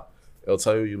a lot, it'll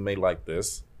tell you may like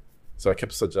this. So I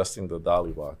kept suggesting the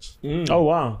Dali watch. Oh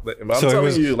wow. But I'm So it telling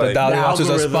was you, like, the Dolly the Watch was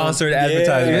a algorithm. sponsored Yeah.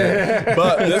 advertisement.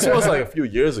 but this was like a few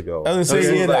years ago. I was This gonna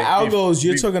say, was, yeah, the like, algos,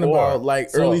 you're talking before. about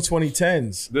like So, early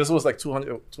 2010s. This was like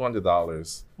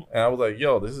 $200, and I was like,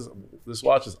 "Yo, this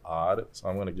watch is odd." So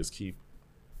I'm gonna just keep,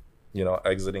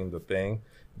 exiting the thing,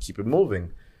 keep it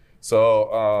moving.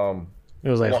 So It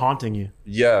was like Well- haunting you.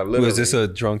 yeah, literally. Was this a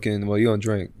drunken? Well, you don't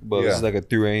drink, but this is Yeah. like a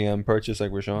 3 a.m. purchase, like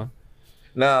Rashawn.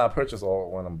 Nah, I purchased all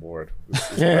when I'm bored.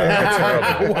 It's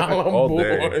Yeah. terrible. While I'm all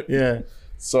day. bored. Yeah.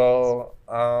 So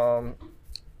I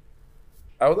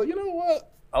was like, you know what?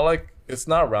 It's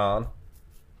not round.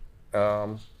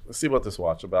 Let's see what this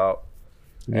watch about.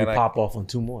 You And I- pop off on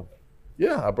two more.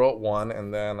 Yeah, I brought one,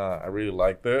 and then I really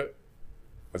liked it.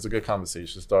 It's a good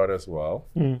conversation starter as well.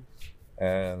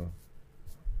 And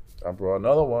I brought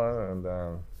another one, and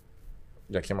then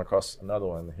I came across another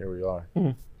one, and here we are.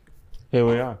 Here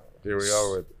we are. Here we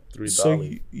are with $3. So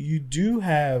you do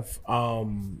have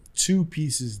two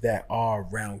pieces that are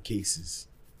round cases.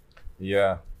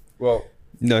 Yeah. Well,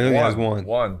 No, he only has one.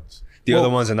 One. The Well,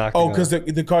 other one's an Oh, octagon. because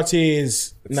the Cartier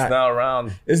is It's not. not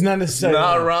round. It's not It's necessarily.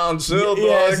 not round. Chill,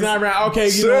 Yeah, dog. it's not round. Okay,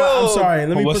 you know what? I'm Chill. sorry.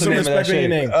 Let me What's put the some name of that respect on your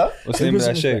shape? name. What's the name of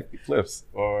that shape? Flips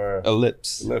or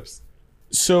Ellipse. lips.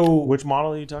 So Which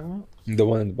model are you talking about? The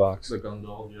one in the box. The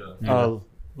gondol, yeah.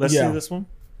 Let's Yeah. see this one.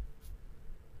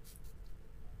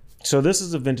 So this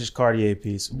is a vintage Cartier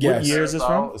piece. What Yes. year is this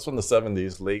from? It's from the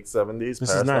 70s, late 70s. This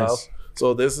is Paris nice. style.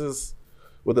 So this is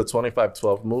with the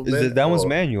 2512 movement. That one's or-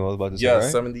 manual. I was about to say, Yeah,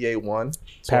 right? 78-1.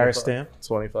 Paris stamp.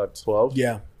 2512.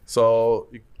 yeah, So,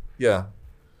 yeah.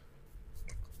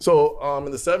 So,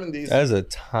 in the 70s, That is a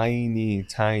tiny,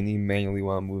 tiny manually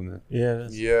wound movement. Yeah,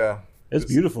 it's, yeah. it's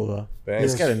beautiful though.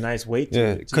 Thanks. It's got a nice weight to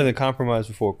Yeah, it. too. couldn't compromise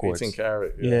for 4 quarts. 18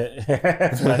 karat.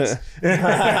 Yeah. Flex.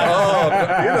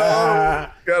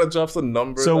 Gotta drop some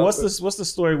numbers. So out what's there. this? What's the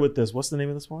story with this? What's the name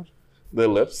of this watch? The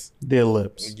lips. The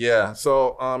Ellipse. Yeah.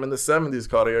 So, in the 70s,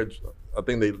 Cartier, I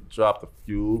think they dropped a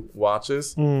few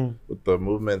watches with the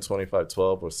movement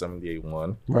 2512 or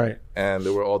 78-1. Right. And they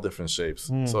were all different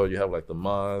shapes. So you have like the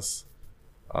Mus,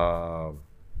 a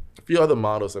few other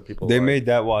models that people They like. made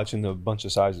that watch in a bunch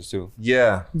of sizes too.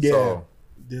 Yeah. yeah. So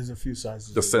There's a few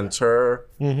sizes. the of that. Centaur.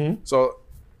 Mm-hmm. So,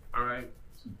 all right.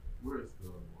 Where is the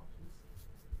watches?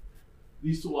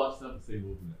 These two watches have the same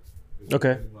movement.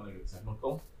 Okay. If you want to get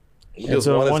technical. And Because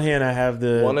so one on one is- hand, I have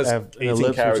the one is I have an 18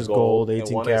 Ellipse, karat which is gold, and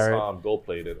 18 one karat, is gold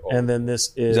plated. and then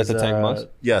this is that the Tank Mus?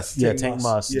 yes, Yeah, Tank Tank Mus.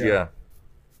 Mus. Yeah.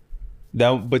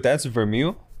 yeah, But that's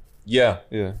Vermeil. yeah,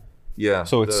 Yeah. yeah.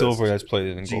 So it's The silver that's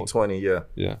plated in gold. G20, yeah,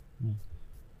 Yeah.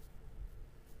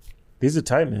 These are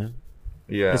tight, man.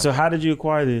 yeah. And so how did you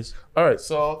acquire these? All right,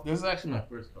 so this is actually my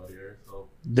first Cartier. So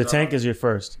The Tank is your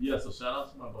first. yeah. So shout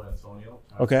out to my boy Antonio.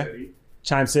 Okay. City.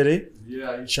 Chime City.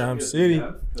 Yeah, he Chime sent me a City.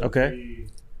 DM 'cause Okay.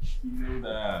 He knew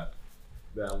that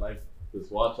I liked this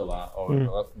watch a lot,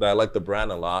 or that I liked the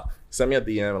brand a lot. He sent me a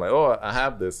DM like, "Oh, I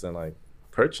have this," and like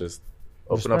purchased.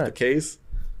 Open up the Respect. case,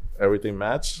 everything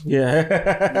matched.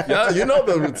 Yeah. Yeah, you know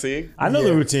the routine. I know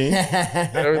the routine.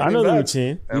 Everything I know the matched.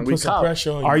 routine. And Put some cop.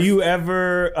 pressure on Are you. you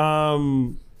ever, I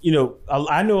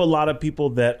know a lot of people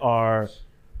that are,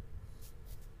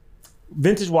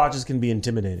 vintage watches can be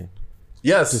intimidating.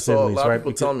 Yes, say so the a least, lot of right?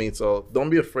 people Because- tell me, so don't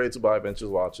be afraid to buy vintage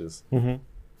watches.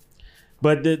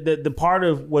 But the part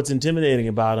of what's intimidating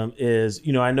about them is,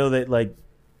 I know that like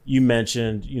you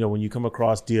mentioned, when you come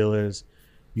across dealers,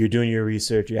 you're doing your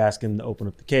research, you're asking them to open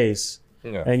up the case,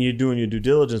 Yeah. and you're doing your due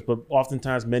diligence. But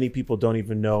oftentimes, many people don't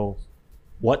even know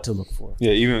what to look for,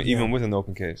 Yeah, even with an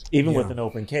open case. even Yeah. with an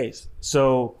open case.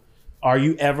 So, are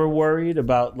you ever worried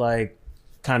about like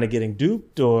kind of getting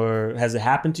duped, or has it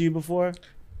happened to you before?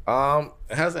 It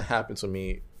hasn't happened to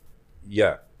me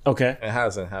yet. Okay, It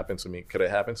hasn't happened to me. Could it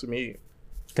happen to me?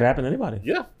 could happen to anybody.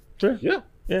 Yeah, Sure. yeah.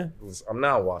 Yeah. I'm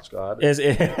not a watch god. It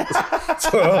You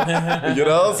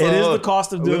know, so is the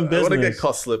cost of doing I want to business. get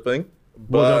caught slipping,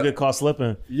 Well, don't but get caught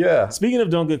slipping. yeah, Speaking of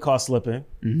don't get caught slipping,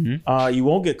 you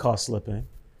won't get caught slipping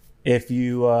if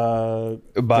you Buy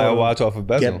a go watch off of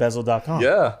Bezel. getbezel.com.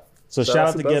 yeah. So shout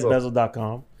out to Bezel.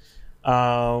 getbezel.com.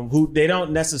 who they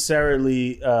don't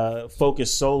necessarily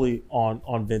focus solely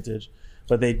on vintage,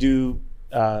 but they do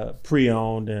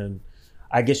pre-owned, and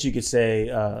I guess you could say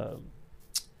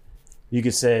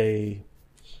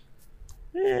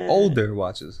Older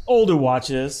watches. older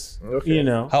watches. Okay. You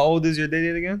know, How old is your day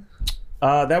date again?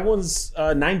 that one's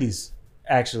 90s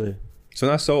actually. So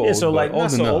not so old. Yeah, so but like old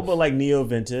not so enough. old, but like neo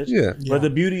vintage. Yeah. But the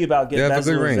beauty about Get They have a good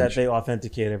Bezel is that range. they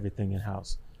authenticate everything in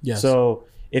house. Yes. So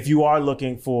if you are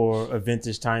looking for a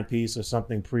vintage timepiece or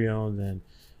something pre-owned, and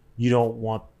you don't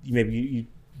want, maybe you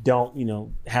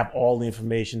don't, have all the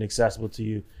information accessible to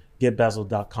you,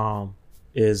 getbezel.com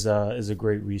is a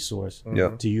great resource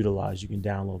Yep. to utilize. You can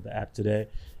download the app today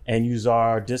and use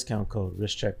our discount code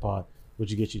RiskCheckPod, which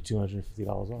will get you $250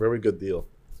 off. Very good deal.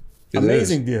 It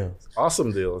Amazing is. deal.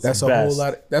 Awesome deal. It's That's a best. whole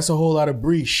lot. That's a whole lot of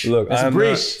breach. Look, It's a I'm breach.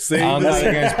 not, See, I'm this- not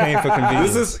against paying for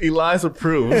convenience. This is Elias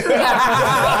approved.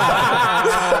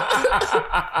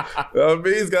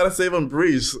 He's got to save on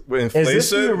breeze with inflation. Is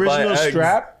this the buy original eggs.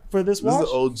 strap for this This watch? is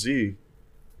the OG.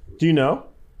 Do you know?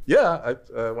 Yeah,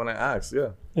 when I asked, yeah.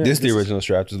 Yeah, this is the original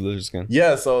strap, just lizard skin.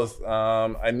 Yeah, so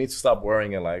I need to stop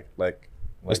wearing it like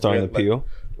It's starting to peel.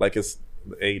 like it's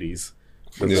the 80s.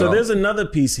 Yeah. So there's another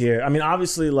piece here. I mean,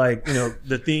 obviously, like,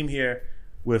 the theme here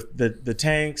with the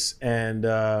tanks and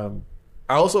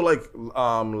I also like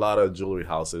a lot of jewelry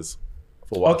houses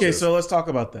for watches. okay, so let's talk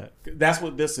about that. That's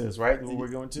what this is, right? What we're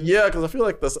going to? Yeah, because I feel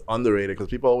like that's underrated because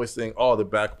people always think, oh, the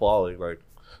back quality. Like,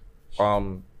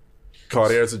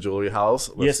 Cartier is a jewelry house.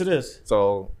 Yes, it is.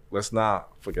 So let's not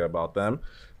forget about them.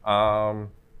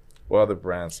 What other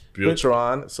brands?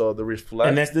 Butron. So the Reflect.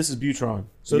 And this is Butron.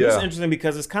 So this is Yeah. interesting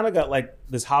because it's kind of got like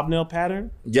this hobnail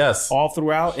pattern yes. all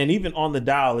throughout, and even on the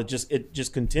dial, it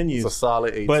just continues. It's a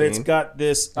solid 18. But it's got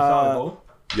this.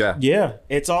 yeah. Yeah,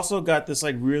 it's also got this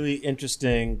like really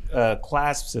interesting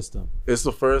clasp system. It's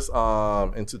the first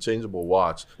interchangeable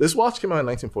watch. This watch came out in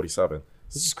 1947.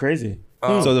 This is crazy.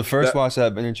 So the first that- watch to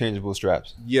have interchangeable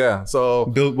straps, Yeah. So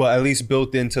at least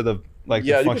built into the like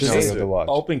Yeah, the you can functionality change of the it. watch.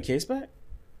 Open caseback.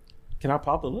 Can I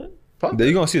pop the lid? Then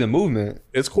you're gonna see the movement.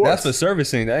 it's quartz. That's for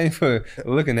servicing. That ain't for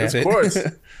looking at It's it. quartz.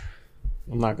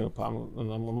 I'm not gonna pop. I'm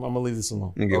gonna leave this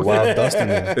alone. You get wild dust in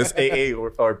there. It's AA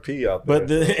or P out there. But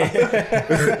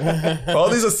the all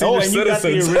these are senior and you got the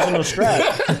citizens. original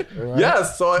strap.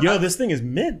 Yes. So Yo, this thing is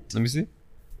mint. Let me see.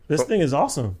 This thing is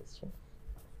awesome.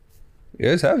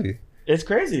 Yeah, it's heavy. It's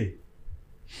crazy.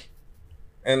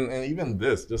 and even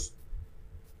this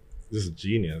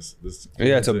genius. This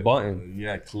Yeah, it's a cleans it. button.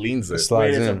 Yeah, it cleans it.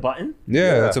 Slides Wait, it's in. a button. Yeah,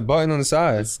 Yeah. it's a button on the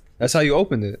side. That's how you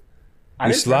opened it. I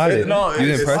You didn't slide press it. No, You it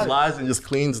didn't press it? slides and just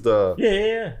cleans the.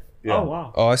 Yeah. Yeah. Oh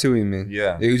wow. Oh, I see what you mean.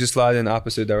 Yeah. You just slide in the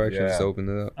opposite direction Yeah. just to open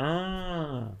it up.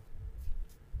 Ah.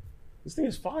 This thing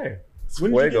is fire. It's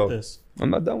When did you fuego. get this? I'm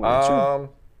not done with it.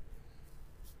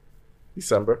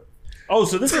 December. Oh,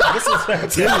 so this is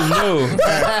This is new. Yo,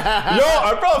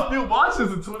 I brought new watches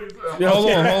in 2020.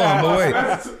 Hold on, but wait.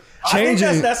 I think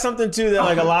Changing. that's something too that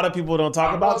like a lot of people don't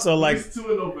talk about. So like these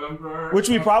two in November, which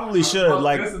we probably should, I brought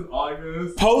like, this in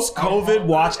August. post-COVID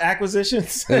watch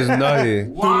acquisitions. It's nutty.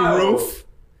 Through the roof.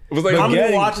 It was like How many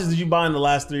getting- watches did you buy in the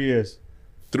last 3 years?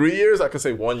 3 years. I could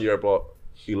say 1 year I bought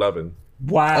 11.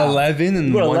 Wow. 11 in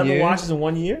You bought 1 11 year? watches in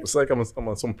 1 year? It's like I'm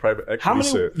on some private equity How many?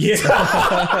 shit. Yeah.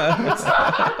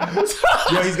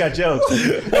 Yo, he's got jokes.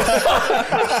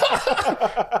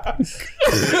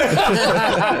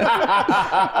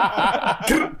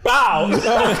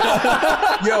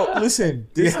 Bow. Yo, listen.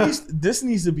 This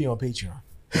needs to be on Patreon.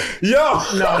 Yo,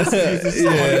 No, this is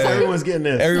everyone's getting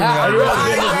this. Everyone's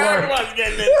Everyone's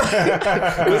getting this.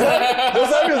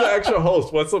 there's like an extra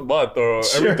host once a month or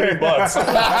every 3 months.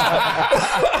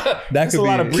 That That's could a be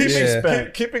lot of breach yeah.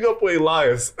 spent. Keeping up with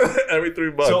Elias every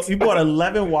 3 So months. you bought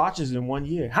 11 watches in 1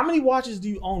 year. How many watches do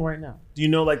you own right now? Do you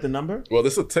know like the number? Well,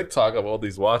 this is a TikTok of all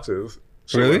these watches.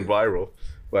 Shit Really? went viral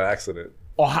by accident.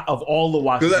 Or of all the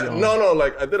watches you own? No,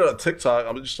 like I did it on TikTok.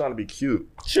 I'm just trying to be cute.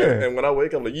 Sure. And when I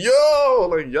wake up, I'm like, yo,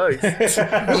 like yikes.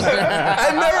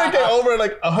 I never get over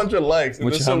like 100 likes. And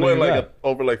Which this how shit many went you like got?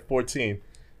 over like 14.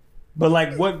 But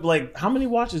like what? Like how many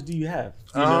watches do you have?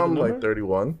 Do you know the number? Like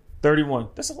 31. 31.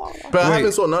 That's a lot of watches. But I Wait.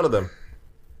 haven't sold none of them.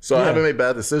 So I Yeah. haven't made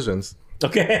bad decisions.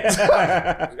 Okay.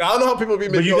 I don't know how people be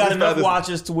making But you all got these enough bad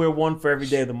watches to wear one for every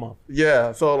day of the month.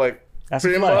 Yeah, so like That's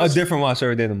pretty a flex. A much different watch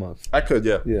every day of the month. I could,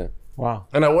 yeah. Yeah. Wow.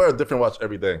 And I wear a different watch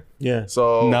every day. Yeah.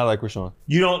 So Not like Rashawn.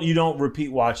 You don't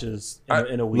repeat watches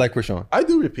in a week. Like Rashawn. I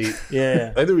do repeat.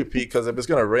 yeah. I do repeat because if it's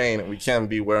gonna rain, we can't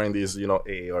be wearing these,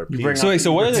 AARP. You bring So wait,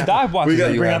 so what are the dive watches We gotta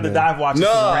that you Bring have out the then? dive watches. No,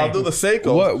 for the I'll rain. do the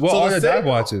Seiko. What So are the dive Seiko-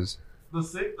 watches? The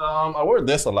Seiko, I wear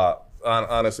this a lot.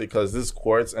 honestly, because this is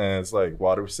quartz and it's like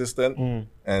water resistant and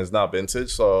it's not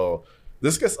vintage. So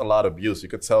this gets a lot of abuse. You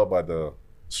could tell by the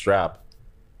strap,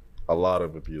 a lot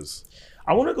of abuse.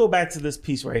 I want to go back to this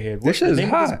piece right here. This shit is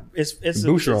hot. It's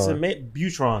Butron.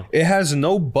 Butron. It has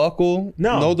no buckle,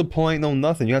 No. no deployment, no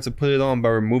nothing. You have to put it on by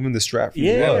removing the strap from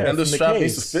Yeah. the glove. And the from the strap case.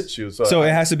 needs to fit you. So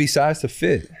it has to be sized to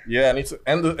fit. Yeah, it needs to,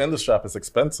 and the strap is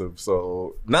expensive.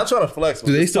 So not trying to flex.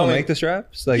 Do they still make the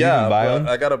straps? Like you Yeah, can buy but them?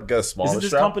 I gotta get a smaller Isn't this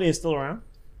strap. company still around?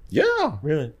 Yeah,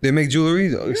 Really? They make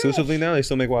jewelry exclusively now? They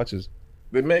still make watches?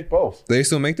 they make both. They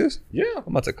still make this? Yeah, I'm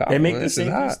about to cop They make one. the This is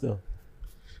same hot. piece still.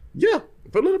 yeah,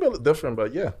 but a little bit different.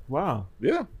 But yeah, Wow.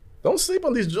 yeah. Don't sleep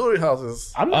on these jewelry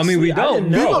houses. I'm I mean, we don't.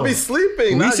 didn't know. People be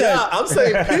sleeping. We Not, said- yeah, I'm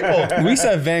saying people. We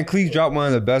said Van Cleef dropped one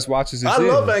of the best watches this I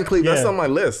year. love Van Cleef. That's Yeah. on my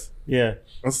list. Yeah.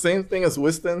 The same thing as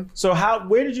Whiston. So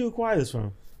where did you acquire this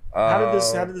from? How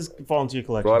did this fall into your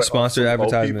collection? Brought it Sponsored off some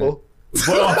old advertisement. people.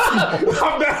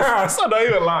 I'm not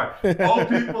even lying. Old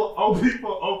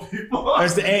people.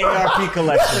 That's the AARP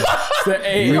collection.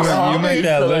 You make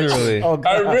that literally. Oh, I'm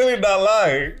God. really not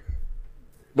lying.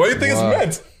 What do you think Wow. it's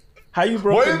meant? How you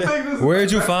broke What do it you down? think this is? Where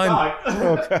did you find?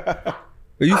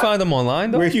 Did you find them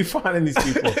online though? Where are you finding these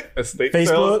people? Estate Facebook?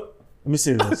 sales? Let me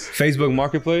see this. Facebook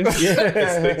Marketplace.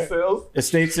 Estate sales?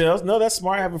 Estate sales? No, that's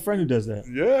smart. I have a friend who does that.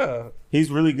 Yeah.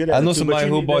 He's really good at it. I know too, but somebody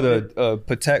you who need bought that- a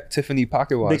Patek Tiffany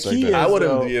pocket watch like key that. is- I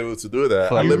wouldn't though, be able to do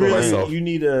that. I Like, You live with really, myself. you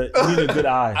need a good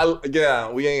eye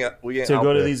Yeah, we ain't to out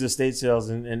go to there. these estate sales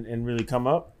and really come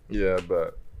up. Yeah,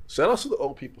 but shout out to the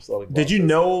old people selling. Did you watches.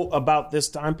 know about this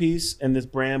timepiece and this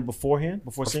brand beforehand?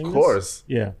 Before seeing Of this? course.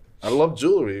 Yeah. I love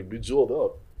jewelry. Be jeweled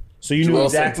up. So you knew Joel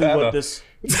exactly Santana. what this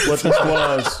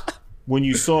was when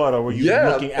you saw it, or were you Yeah,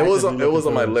 looking? it was actively it was looking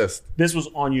on my for list. This was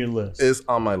on your list. It's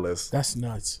on my list. That's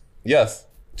nuts. Yes.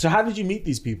 So how did you meet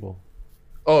these people?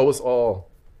 Oh, it was all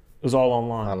It was all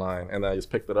online. online, and I just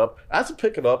picked it up. I had to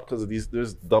pick it up because of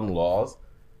there's dumb laws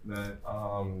that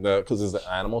because it's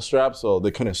the animal strap, so they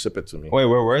couldn't ship it to me. Wait,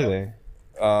 where were they?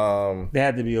 They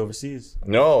had to be overseas.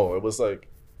 No, it was like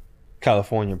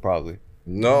California, probably.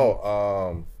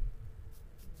 no,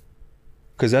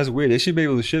 Because that's weird. They should be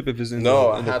able to ship if it's in no. the,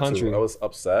 I in the had country. to. I was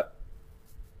upset.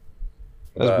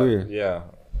 That's weird. Yeah.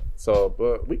 So,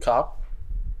 but we cop.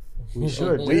 We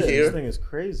sure did. We here. This thing is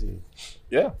crazy.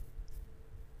 Yeah.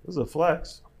 This is a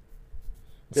flex.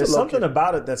 It's There's a lucky- something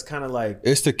about it that's kind of like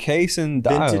It's the case and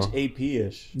dial. vintage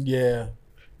AP-ish. Yeah.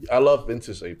 I love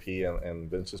vintage AP and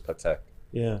vintage Patek.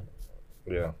 Yeah.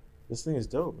 Yeah. This thing is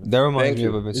dope. Man. That reminds Thank me you.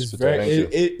 of a vintage It's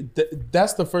Patek. very.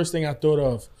 That's the first thing I thought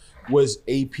of was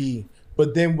AP,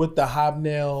 but then with the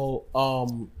hobnail,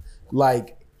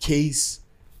 like case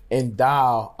and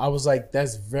dial, I was like,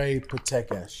 that's very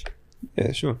Patek-ish.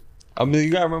 Yeah, sure. I mean, you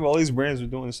gotta remember all these brands were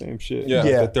doing the same shit. Yeah.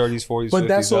 Yeah. The 30s, 40s, But 50s.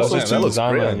 that's That was also just too- the That looks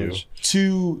design great on you. language.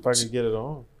 To If I could get it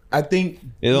on. I think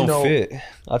It don't you know, fit.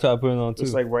 I try to put it on too.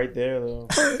 It's like right there though.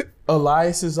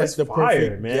 Elias is like That's the fire,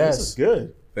 perfect man. This is guest.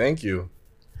 good. Thank you.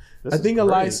 This I is think great.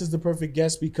 Elias is the perfect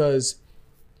guest because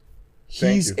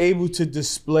Thank he's you. able to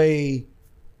display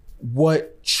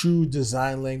what true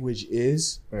design language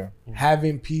is, Yeah.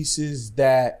 having pieces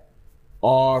that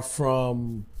are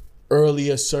from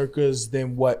earlier circas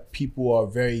than what people are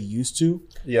very used to.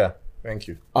 Yeah. Thank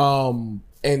you.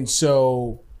 And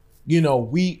so, you know,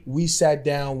 we sat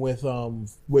down with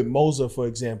Moza, for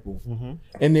example,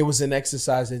 and there was an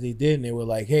exercise that they did, and they were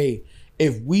like, hey,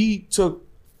 if we took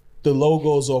the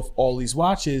logos off all these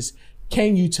watches,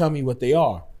 can you tell me what they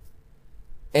are?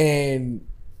 And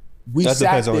we that sat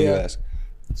depends on who you there. ask.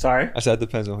 Sorry. I said that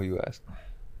depends on who you ask.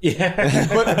 Yeah.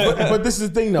 but this is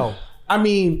the thing though. I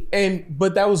mean,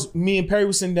 but that was me and Perry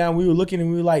was sitting down. We were looking and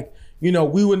we were like, you know,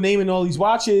 we were naming all these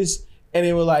watches, and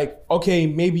they were like, okay,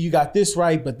 maybe you got this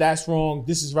right, but that's wrong.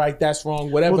 This is right, that's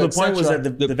wrong. Whatever. Well, the point was etc.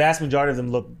 that the vast majority of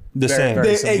them look The very, same. very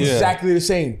They're similar. exactly the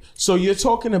same. So you're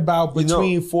talking about You know-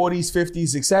 between 40s,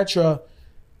 50s, etc.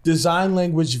 Design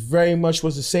language very much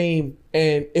was the same,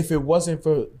 and if it wasn't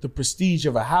for the prestige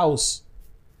of a house,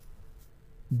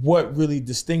 what really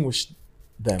distinguished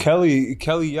them? Kelly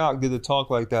Yock did a talk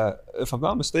like that. If I'm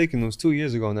not mistaken, it was 2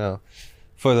 years ago now,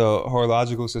 for the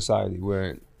Horological Society,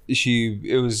 where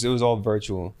it was all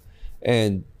virtual,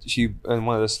 and she in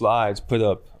one of the slides put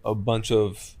up a bunch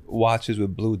of watches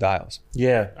with blue dials,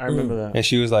 Yeah, I remember that. and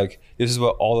she was like, "This is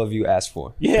what all of you asked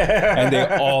for," Yeah. and they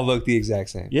all look the exact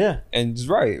same. Yeah. And it's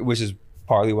right, which is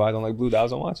partly why I don't like blue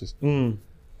dials on watches. Mm.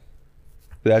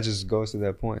 But that just goes to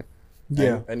that point.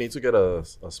 Yeah. I need to get a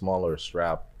smaller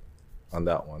strap on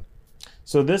that one.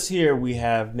 So this here we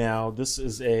have now. This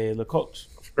is a Lecoq.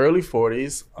 Early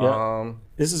 40s. Yeah.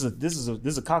 This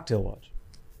is a cocktail watch.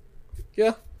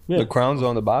 Yeah. Yeah. The crown's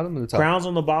on the bottom or the top? Crown's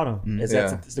on the bottom.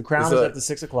 It's the crown is at the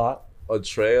 6 o'clock. A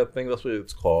tray, I think that's what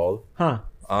it's called. Huh.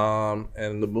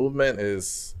 And the movement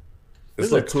is This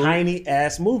is a tiny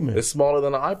ass movement. It's smaller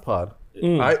than an iPod,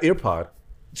 earpod.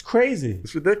 It's crazy.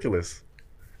 It's ridiculous.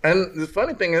 And the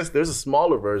funny thing is, there's a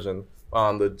smaller version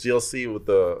on the GLC with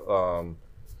the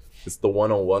it's the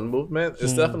 101 movement.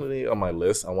 It's definitely on my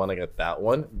list. I want to get that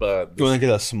one, but You want to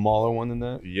get a smaller one than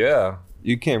that? yeah,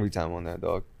 You can't read time on that,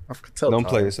 dog. I could tell. Don't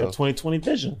play A yourself. 2020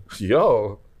 vision.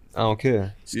 Yo, I don't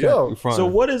care. yo. So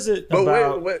what is it But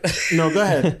about? wait. No, go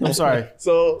ahead. I'm sorry.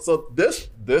 So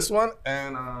this one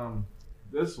and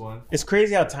this one. It's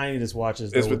crazy how tiny this watch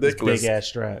is. It's with this ridiculous. big ass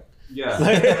strap. Yeah.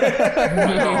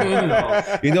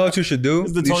 You know what you should do?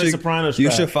 It's the You Tony should- Soprano You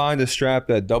strap. should find a strap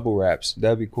that double wraps.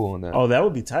 That'd be cool on that. Oh, that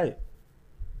would be tight.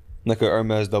 Like a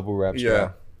Hermes double wrap Yeah.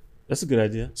 strap. That's a good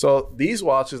idea. So these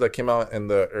watches that came out in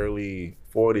the early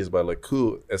 40s by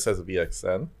Lecoux, it says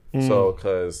VXN. So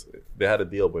because they had a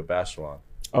deal with Vacheron.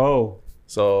 Oh,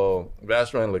 So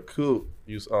Vacheron and Lecoux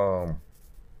used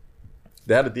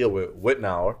they had a deal with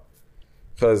Wittnauer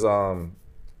because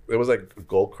it was like a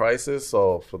gold crisis.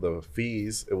 So for the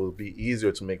fees, it would be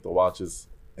easier to make the watches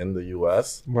in the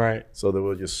US. right. So they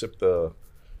would just ship the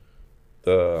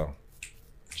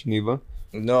Geneva.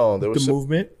 no, they would The ship,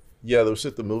 movement. yeah, they would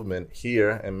ship the movement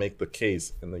here and make the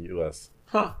case in the US.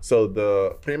 Huh. So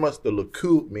the pretty much the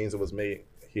Lecoux means it was made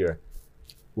here.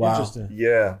 Wow. Interesting.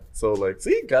 Yeah. So like,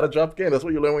 see, gotta drop game. That's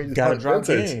what you learn when you Gotta hunt drop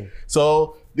vintage. game.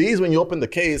 So these, when you open the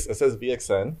case, it says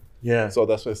VXN. Yeah. So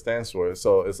that's what it stands for.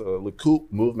 So it's a Lecoux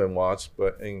movement watch,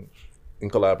 but in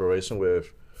collaboration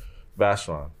with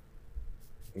Vacheron.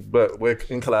 But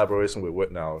in collaboration with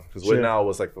Wittnauer, because Sure. Wittnauer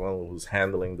was like the one who was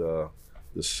handling the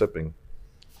shipping.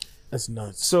 That's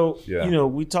nuts. So, Yeah. you know,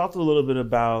 we talked a little bit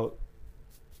about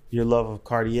your love of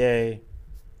Cartier,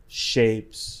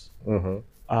 shapes.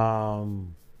 Mm-hmm.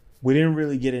 We didn't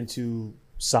really get into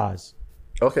size.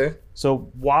 Okay.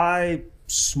 So why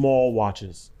small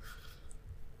watches?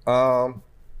 I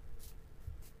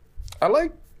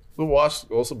like the watch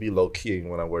to also be low key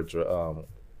when I wear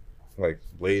like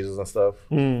blazers and stuff,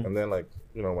 and then like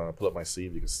when I pull up my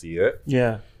sleeve, you can see it.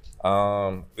 Yeah.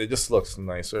 It just looks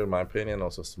nicer in my opinion.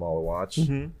 Also, a smaller watch.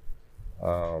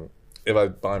 Mm-hmm. If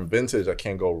I'm vintage, I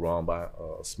can't go wrong by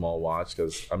a small watch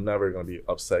because I'm never gonna be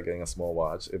upset getting a small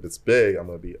watch. If it's big, I'm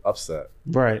gonna be upset.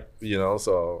 Right.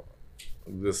 So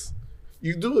this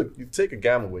you take a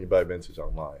gamble when you buy vintage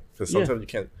online because sometimes you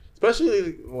can't,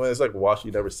 especially when it's like a watch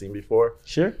you never seen before.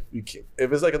 Sure. You can't,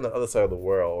 if it's like on the other side of the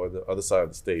world or the other side of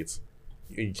the states,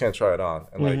 you can't try it on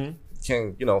and like you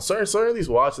can't certain of these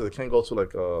watches I can't go to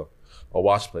like a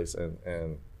watch place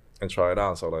and try it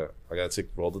on. So like I gotta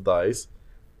roll the dice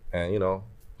and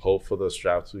hope for the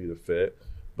strap to either fit.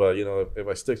 But if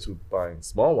I stick to buying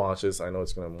small watches, I know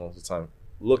it's gonna most of the time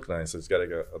look nice. It's gotta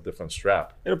get a different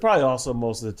strap. It'll probably also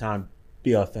most of the time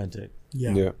be authentic.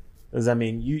 Yeah. Because I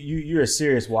mean, you're a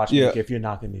serious watchmaker if you're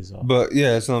knocking these off. But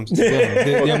yeah, that's what I'm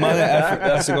saying. The amount of effort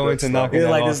that's to go into knocking It's that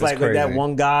like off it's is like crazy. that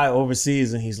one guy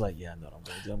overseas, and he's like, "Yeah, no, I'm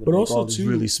gonna But make also all these too-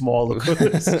 really small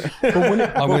goods." But when it,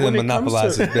 I'm but going when to it comes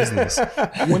monopolize to- his business.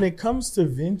 when it comes to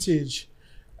vintage,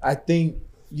 I think,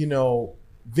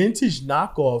 vintage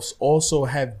knockoffs also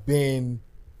have been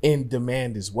in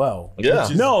demand as well. Yeah.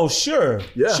 which is- No, sure,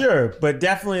 Yeah. sure, but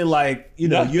definitely like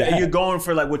Not bad. you're going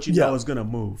for like what you Yeah. know is gonna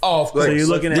move. Oh, of so course. you're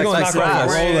looking at You're gonna specific knock off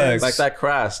brands. Rolex. Like that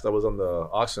crash that was on the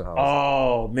auction house.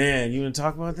 Oh man, you want to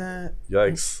talk about that?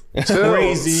 Yikes.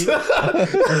 Crazy.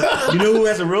 You know who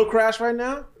has a real crash right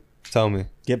now? Tell me.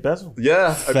 Get Bezel Yeah,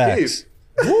 I Facts.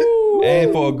 peeped.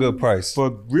 And for a good price. for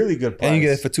a really good price. And you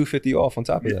get it for $250 off on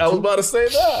top of I that. was about to say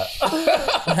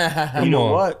that. You know Come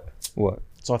on. what? What?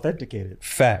 It's authenticated.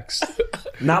 Facts.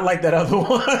 Not like that other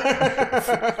one.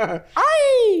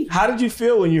 How did you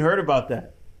feel when you heard about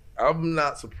that? I'm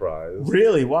not surprised.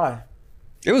 Really? Why?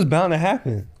 It was bound to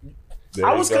happen. There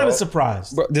I you was go. kind of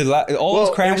surprised. Bro, all Well, those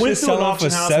It crashes went through an selling for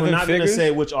auction house. We're 7 not going to figures.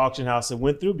 say which auction house it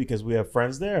went through because we have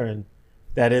friends there, and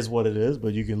that is what it is.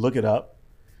 But you can look it up.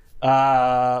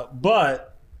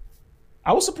 But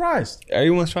I was surprised.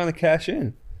 Everyone's trying to cash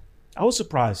in. I was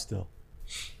surprised still.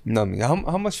 No, I mean,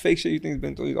 how much fake shit you think has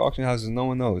been through these auction houses? No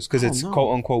one knows because I it's don't know.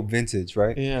 quote unquote vintage,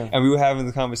 right? Yeah. And we were having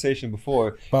the conversation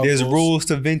before. About There's rules. rules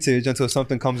to vintage until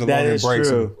something comes along That and is breaks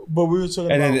true. them. But we were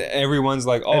talking And about then everyone's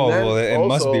like, "Oh, And then well, it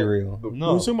must also be real." the- we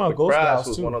No, were talking The about Ghost crash House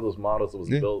was too. one of those models that was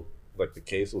Yeah. built, like the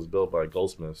case was built by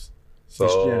goldsmiths.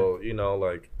 So,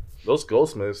 like those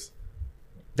goldsmiths,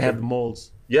 They have the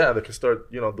molds. yeah, they can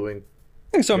start, doing,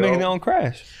 they start You making know? their own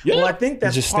crash. Well, I think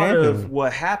that's just part stamping of them.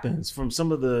 what happens from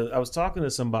some of the. I was talking to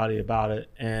somebody about it,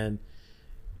 and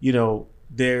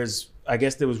I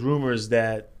guess there was rumors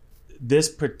that this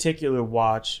particular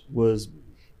watch was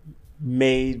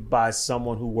made by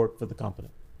someone who worked for the company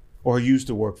or used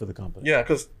to work for the company. Yeah,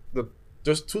 because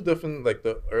there's two different, like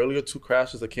the earlier two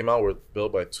crashes that came out were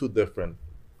built by two different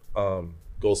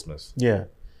goldsmiths. Yeah.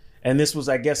 And this was,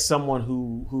 I guess, someone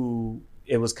who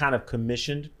it was kind of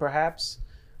commissioned, perhaps,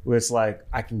 where it's like,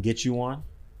 I can get you one.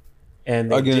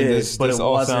 And they Again, did, this but it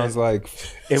all wasn't, sounds like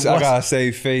it I gotta wasn't-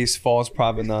 save face, false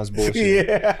provenance bullshit.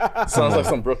 Yeah. Sounds like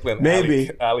some Brooklyn Maybe.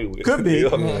 alleyway. Could be.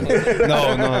 No.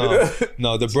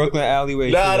 The Brooklyn alleyway.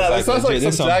 Nah, shit is it sounds like legit.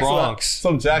 This some Bronx,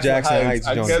 Some Jackson Heights.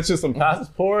 I joint. get you some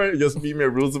passport. Just beat me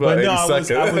at rules about But 80 no,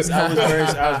 I was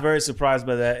seconds. very surprised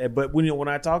by that. But when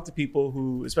I talk to people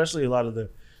who, especially a lot of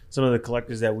some of the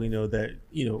collectors that we know that,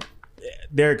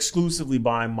 they're exclusively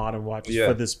buying modern watches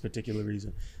for this particular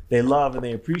reason. They love and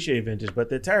they appreciate vintage, but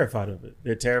they're terrified of it.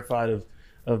 They're terrified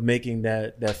of making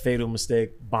that fatal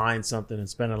mistake, buying something and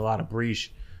spending a lot of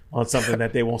breach on something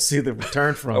that they won't see the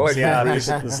return from. like See how breach.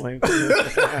 the same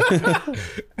thing.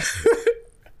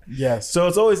 Yes. So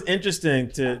it's always interesting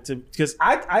to because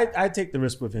I take the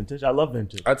risk with vintage. I love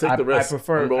vintage. I take the risk. I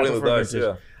prefer I'm rolling the dice, vintage.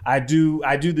 yeah. I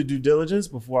do the due diligence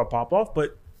before I pop off,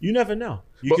 but you never know.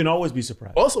 You can always be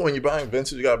surprised. Also, when you're buying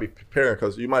vintage, you gotta be prepared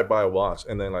because you might buy a watch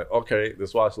and then like, okay,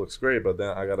 this watch looks great, but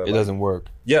then I gotta. It doesn't work.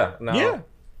 Yeah. Now, Yeah.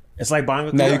 It's like buying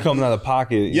a Now car. you're coming out of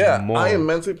pocket. Yeah. even more. I am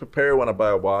mentally prepared when I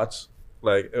buy a watch.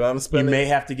 Like if I'm You spending. may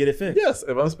have to get it fixed. Yes,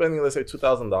 if I'm spending, let's say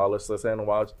 $2,000, let's say on a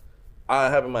watch,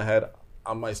 I have in my head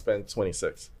I might spend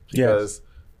 26 because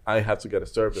I have to get a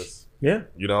service. Yeah.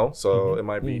 So it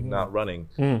might be not running.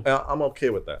 And I'm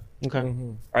okay with that. Okay.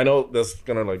 I know that's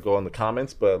gonna like go in the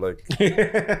comments, but like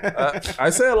I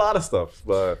say a lot of stuff,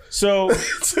 but So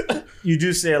you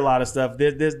do say a lot of stuff.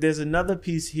 There's another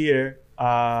piece here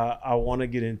I want to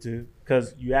get into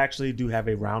because you actually do have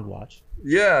a round watch.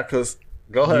 yeah, because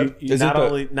go ahead. You, Is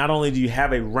it not only do you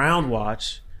have a round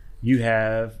watch, you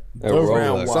have A The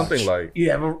round Rolex. watch. Something like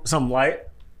some light.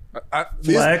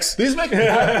 Flex. These make me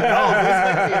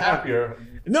happier.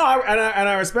 No,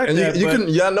 I respect And that. you but- can,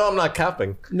 yeah, no, I'm not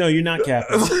capping. No, you're not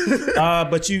capping.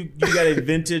 But you got a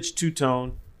vintage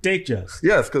two-tone Datejust.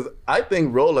 Yes, because I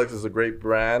think Rolex is a great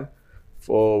brand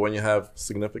for when you have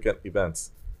significant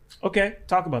events. Okay,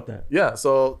 talk about that. Yeah,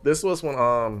 so this was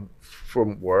when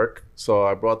from work. So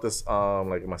I brought this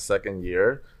like in my second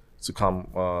year to come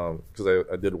because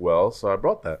I did well. So I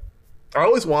brought that. I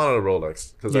always wanted a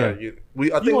Rolex because Yeah. I think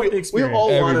want the we experience. all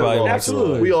wanted a Everybody Rolex. wants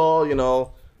Absolutely. We all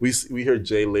we hear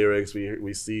Jay lyrics.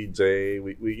 We see Jay.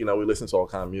 We we listen to all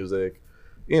kind of music.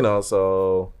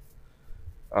 So.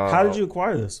 How did you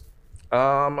acquire this?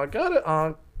 I got it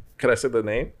on. Can I say the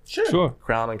name? Sure.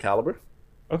 Crown and Caliber.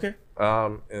 Okay,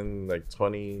 In like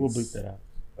 20. we'll bleep that out.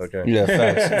 Okay. Yeah,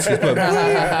 facts.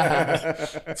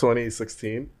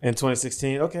 2016. In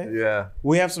 2016, okay. Yeah.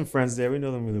 We have some friends there. We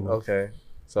know them really well. Okay.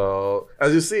 So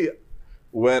as you see,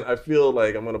 when I feel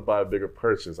like I'm gonna buy a bigger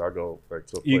purchase, I'll go like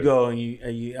to a You place. go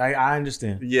and I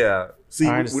understand. Yeah. See,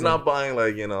 I we're understand. not buying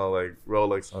like like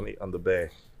Rolex on the bay.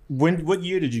 What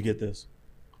year did you get this?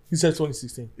 He said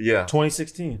 2016. Yeah.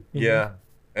 2016. Yeah.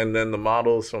 And then the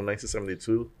models from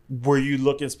 1972. Were you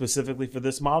looking specifically for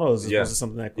this model? Or was Yeah. it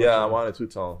something that? Yeah, I wanted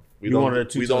two-tone. You wanted a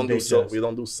two-tone We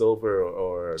don't do silver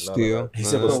or none of Steel. that. He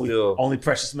said, None of only, steel. only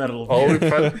precious metal. Yo,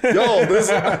 this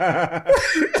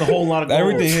It's a whole lot of gold.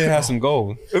 Everything here has some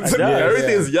gold.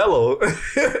 everything's yellow.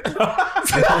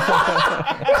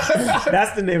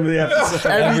 That's the name of the episode.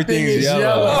 Everything is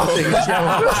yellow. Everything is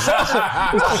yellow.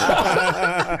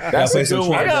 That's a Play some good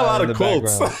one. I got a lot in of the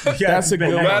quotes. background. Yeah, That's a good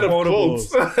been one. Mad of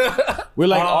quotables. quotes. We're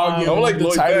like I'm arguing like what the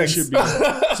Lloyd title Banks. should be.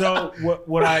 So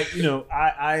what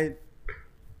I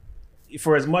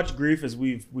for as much grief as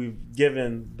we've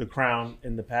given the crown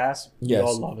in the past, Yes. we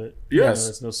all love it. Yes.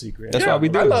 It's no secret. That's why we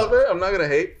do I it. love it. I'm not gonna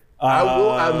hate. I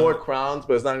will add more crowns,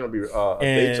 but it's not gonna be a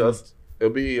And- Datejust.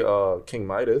 It'll be King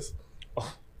Midas.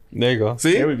 There you go.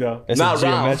 See, There we go. It's Not a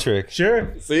round. geometric.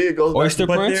 Sure. See, it goes Oyster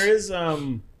back But Prince? there is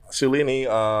to Cellini.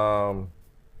 I'll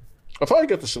probably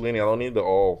get the Cellini. I don't need the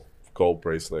all gold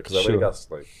bracelet because I already Sure. got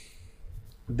like.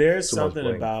 there's Too much something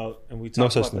bling. about, and we No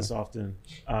talk such about this often,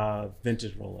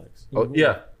 vintage Rolex. Oh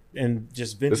yeah, And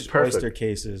just vintage perfect. Oyster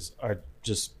cases are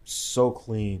just so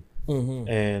clean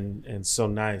and so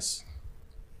nice.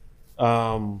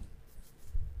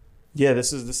 Yeah,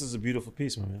 this is a beautiful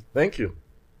piece, my man. thank you.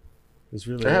 It's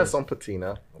really It has is. some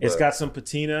patina. It's but- got some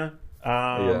patina.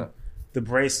 Yeah. The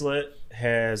bracelet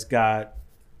has got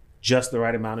just the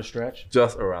right amount of stretch.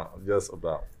 just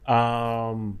about.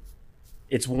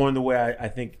 It's worn the way I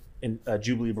think a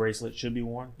Jubilee bracelet should be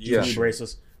worn. Yeah. Jubilee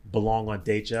bracelets belong on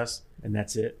Datejust, and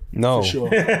that's it. No. For sure.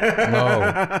 No.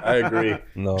 I agree.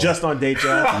 No. Just on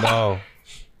Datejust. No.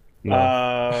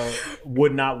 No.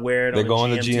 Would not wear it. They on go a on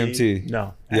the GMT.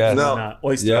 No. Yes. absolutely No. Not.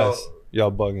 Oyster. Yes.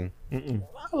 Y'all bugging.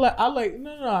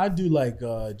 I do like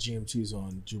GMTs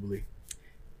on Jubilee.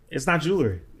 It's not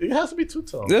jewelry. It has to be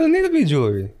two-tone. There doesn't need to be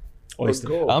jewelry. Oyster.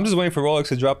 Gold. I'm just waiting for Rolex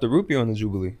to drop the rupee on the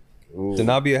Jubilee. Ooh. Then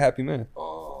I'll be a happy man.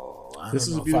 This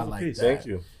is a know if I beautiful like piece. that. Thank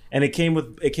you. And it came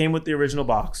with the original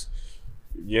box.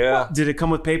 Yeah, Did it come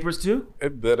with papers too?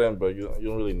 it didn't, but you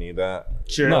don't really need that.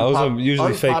 Sure. No, those are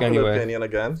usually fake Unpopular anyway. opinion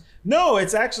again. No,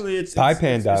 it's actually it's Pie it's-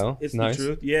 pan it's- dial. It's Nice. the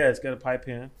truth. Yeah, it's got a pie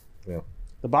pan. Yeah.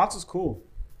 The box is cool.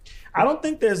 I don't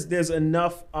think there's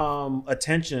enough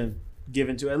attention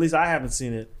given to. At least I haven't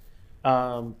seen it.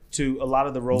 To a lot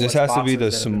of the Rolex. This has to be boxes the that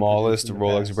have been smallest produced in the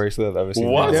Rolex past. bracelet I've ever seen.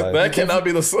 in What? my life. That cannot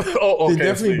be the. Oh, okay. They're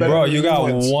definitely see. better. Bro, you got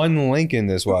Ones. one link in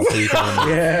this watch. So you can,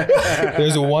 Yeah.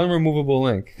 there's one removable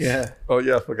link. Yeah. Oh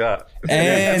yeah, I forgot.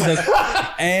 And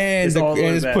It's all the way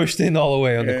it's back. pushed in all the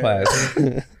way on the Yeah.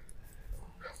 clasp.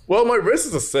 Well, my wrist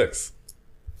is a 6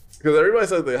 because everybody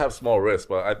says they have small wrists,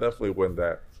 but I definitely win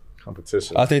that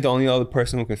competition. I think the only other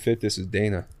person who can fit this is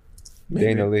Dana.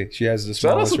 Dana Lee. She has the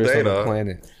Shout out smallest to wrist on Dana. the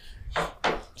planet.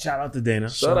 Shout out to Dana.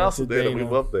 Shout out to Dana. We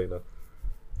love Dana.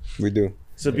 We do.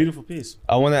 It's a beautiful piece.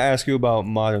 I want to ask you about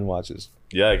modern watches.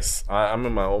 Yikes! I'm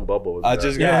in my own bubble. With I that.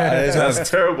 just got. I just That's have, a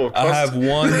terrible. I have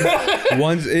question.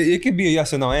 one. It could be a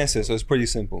yes or no answer, so it's pretty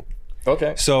simple.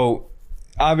 Okay. So,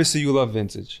 obviously, you love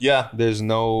vintage. Yeah. There's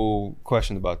no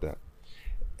question about that,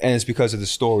 and it's because of the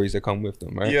stories that come with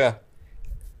them, right? Yeah.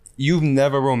 You've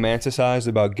never romanticized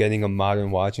about getting a modern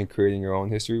watch and creating your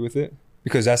own history with it,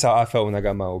 because that's how I felt when I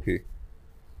got my OP.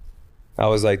 I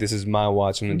was like, this is my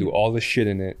watch. I'm gonna do all the shit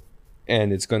in it,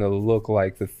 and it's gonna look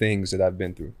like the things that I've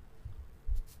been through.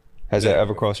 Has that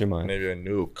ever crossed your mind? Maybe a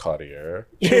new Cartier.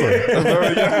 I'm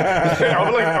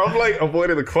like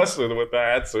avoiding the question with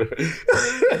that answer.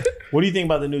 What do you think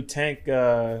about the new tank?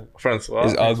 Francois.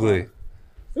 It's ugly.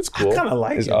 It's cool. I kind of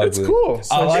like It's it. ugly. It's cool.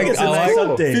 I like. it's a I nice like.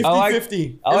 update. I like-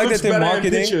 50-50. I like It looks that they're better in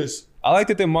marketing. pictures. I like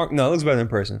that they're No, it looks better in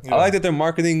person. I like that they're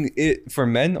marketing it for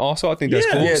men. Also, I think that's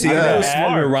Yeah, cool. yeah, See yeah, that that's ad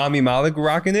smart. with Rami Malek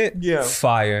rocking it? Yeah.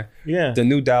 Fire. Yeah. The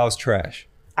new dial's trash.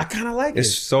 I kind of like it.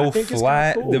 It's so I think it's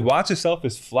flat. kinda cool. The watch itself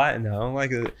is flat now. I don't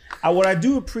like it. What I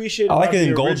do appreciate I like about it in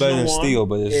the gold better original than one steel,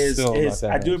 but it's still not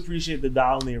that I do nice. appreciate the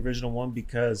dial in the original one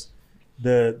because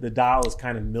the dial is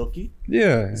kind of milky.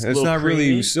 Yeah, It's it's, a little not really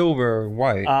creamy. silver or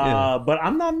white. Yeah. But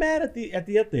I'm not mad at the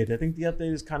update. I think the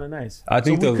update is kind of nice. I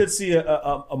think so we the- could see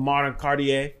a modern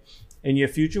Cartier in your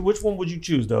future. Which one would you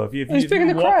choose though? If you He's picking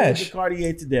the walk into Crash. the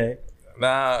Cartier today,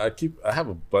 Nah, I have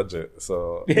a budget,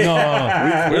 so No, we're if you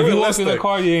walk realistic. in a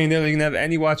Cartier and then you can have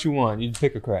any watch you want, you'd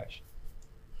pick a Crash.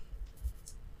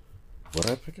 would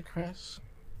I pick a Crash?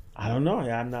 I don't know.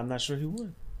 Yeah, I'm not sure he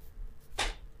would.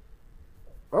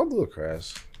 I'll do a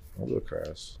Crash. I'll do a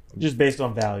Crash. Just based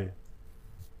on value.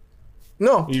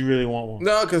 No, You really want one?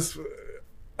 no, because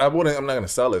I'm not gonna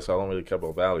sell it, so I don't really care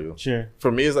about value. Sure.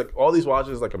 For me, it's like all these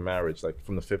watches like a marriage, like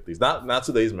from the 50s. Not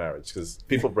today's marriage, because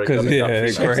people break up. Because and yeah, got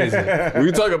it's prenups. crazy.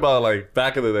 We talk about like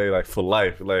back in the day, like for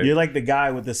life. Like You're like the guy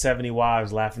with the 70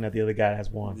 wives laughing at the other guy that has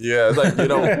one. yeah, it's like we're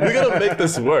gonna make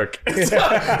this work. so like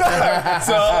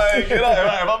if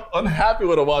I'm unhappy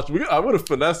with a watch, I would have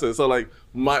finessed it. So like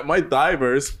my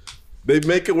divers, they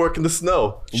make it work in the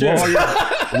snow.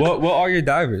 What are your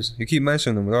divers? You keep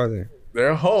mentioning them. What are they?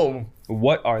 They're home.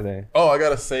 What are they? Oh, I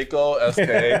got a Seiko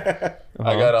SK.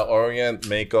 I got an Orient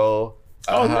Mako.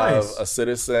 I have nice. a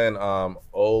Citizen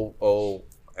OONY's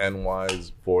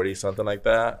 40, something like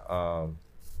that.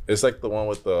 It's like the one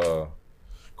with the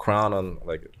crown on,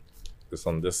 like, it's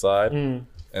on this side. Mm.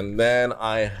 And then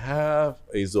I have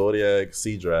a Zodiac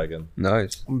Sea Dragon.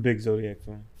 Nice. I'm a big Zodiac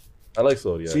fan. I like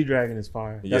Zodiac. Sea Dragon is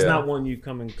fire. That's Yeah. not one you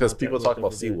come in Because contact people with talk about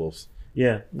every Sea day. Wolves.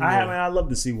 Yeah, I love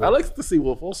the Sea Wolf. I like the Sea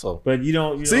Wolf also. but you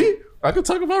don't. See? I could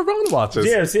talk about round watches.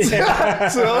 Yeah, see, yeah,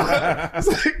 So, it's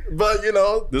like, but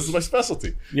this is my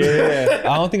specialty. yeah.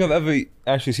 I don't think I've ever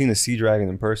actually seen a sea dragon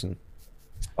in person.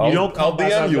 You don't I'll come by.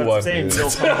 DM you one. You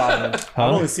don't come by them. Huh?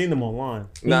 I've only seen them online.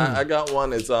 Nah, I got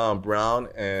one. It's brown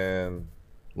and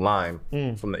lime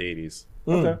Mm. from the 80s.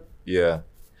 Okay. Yeah.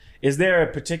 Is there a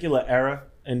particular era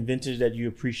in vintage that you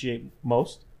appreciate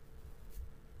most?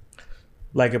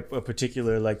 Like a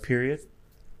particular period?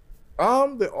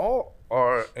 They all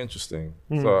are interesting.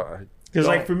 Mm. So I Because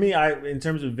don't- for me, in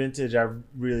terms of vintage, I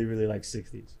really really like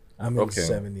 60s. I'm in Okay. the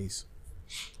 70s.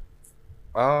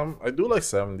 I do like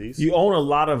 70s. You own a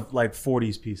lot of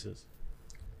 40s pieces,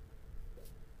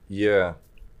 Yeah,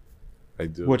 I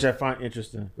do. which I find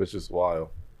interesting. Which is wild.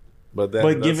 But then,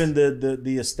 But given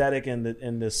the aesthetic and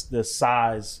the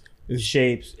size,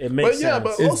 shapes, it makes but yeah, sense. but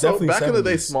It's also definitely back in the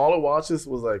day, 70s. smaller watches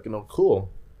was cool.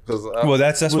 Because Well,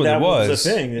 that's what that it was. was the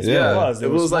thing. That's Yeah. what it was.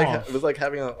 it was small. like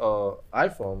having an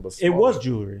iPhone, but it smaller. was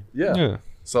jewelry. Yeah.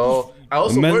 So I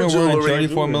also Men wear were wearing jewelry.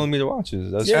 34 millimeter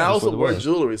watches. That's I that's also what it wear was.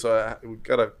 jewelry, so we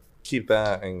gotta keep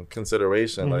that in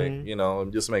consideration. Mm-hmm. Like, you know,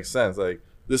 it just makes sense. Like,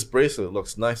 this bracelet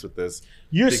looks nice with this.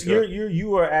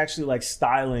 You are actually like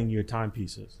styling your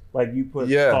timepieces. Like you put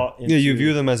thought into Yeah, you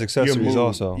view them as accessories mood.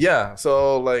 also. Yeah,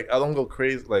 so like I don't go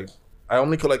crazy. Like, I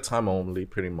only collect time only,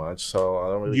 pretty much. So I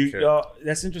don't really care.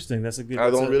 That's interesting. That's a good. I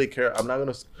don't really care. I'm not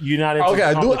gonna. You're not into Okay,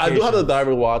 I do have the complications.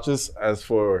 diver watches as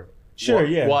for. Sure,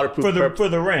 yeah. Waterproof for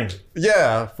the ring.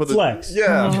 Yeah, for the Flex.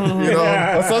 Yeah, you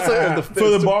know, especially if the For the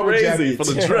fit's too barber crazy, jackets.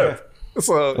 for the drip.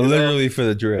 So you Literally for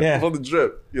the drip. Yeah. know, for the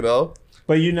drip, you know.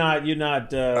 But you're not. I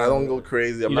don't go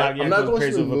crazy. I'm not going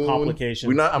crazy to the over moon. complications.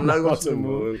 I'm not going to the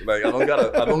moon. Like I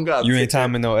don't got. You ain't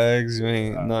timing no eggs. You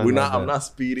ain't. I'm not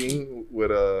speeding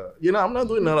with a. You know, I'm not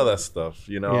doing none of that stuff.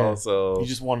 You know, Yeah. so You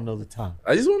just want to know the time.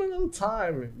 I just want to know the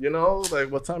time. You know,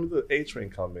 like what time is the A train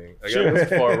coming? I Sure. got this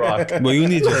far rock. Well, you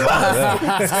need your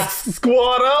yeah.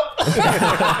 Squad up.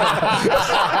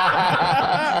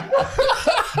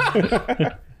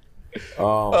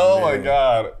 Oh my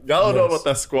God. Y'all don't know about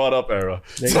that squad up era.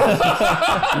 They're No.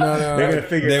 gonna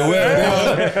figure They it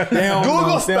out. will. They don't Google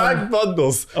know. stack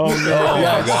bundles. Oh no!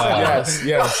 my God.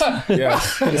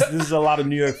 Yes. This is a lot of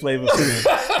New York flavor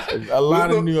food. A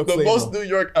lot of New York the flavor. most New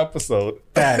York episode.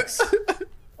 Facts.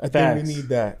 I think Facts. we need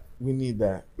that. We need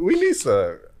that. We need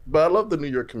some. But I love the New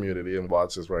York community and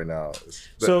watches right now.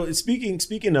 So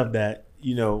speaking of that,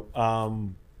 you know,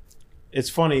 it's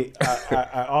funny.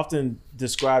 I often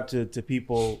describe to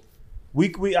people.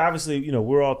 We obviously, you know,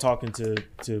 we're all talking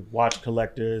to watch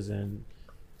collectors and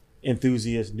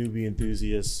enthusiasts, newbie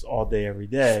enthusiasts, all day, every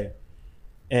day.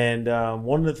 And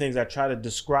one of the things I try to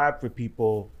describe for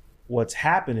people what's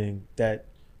happening that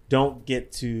don't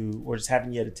get to or just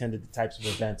haven't yet attended the types of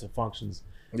events or functions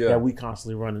that we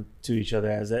constantly run into each other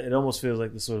as. It almost feels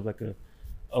like this sort of like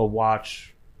a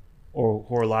watch or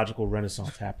horological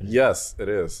renaissance happening. Yes, it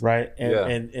is. Right? And, Yeah.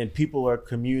 and people are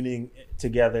communing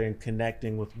together and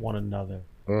connecting with one another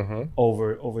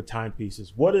over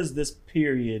timepieces. What has this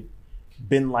period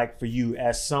been like for you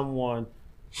as someone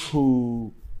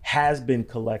who has been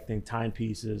collecting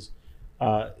timepieces,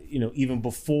 you know, even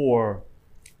before,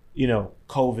 you know,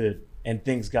 COVID and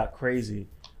things got crazy?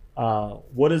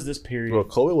 What is this period? Well,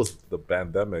 COVID was the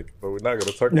pandemic, but we're not going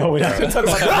to talk No, about we're not going to talk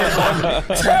about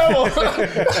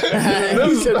that.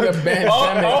 You said the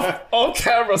pandemic. Off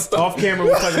camera stuff. Off camera,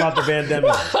 we're talking about the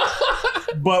pandemic.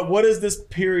 But what has this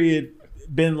period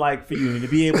been like for you to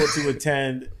be able to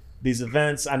attend these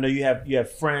events? I know you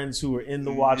have friends who are in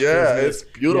the watch business. It's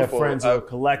beautiful. You have friends who are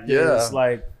collectors. Yeah.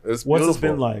 Like, It's what's this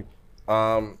beautiful. been like?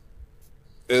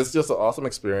 It's just an awesome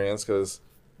experience because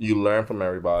you learn from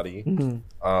everybody.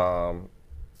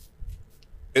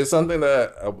 It's something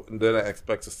that I didn't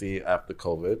expect to see after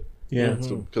COVID. Yeah.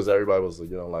 Because everybody was, you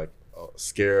know, like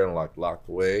scared and like locked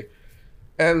away.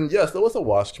 And yes, there was a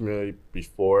watch community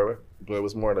before, but it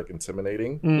was more like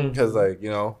intimidating because, like, you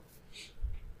know,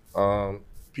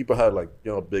 people had like,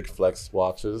 you know, big flex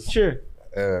watches. Sure.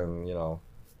 And, you know,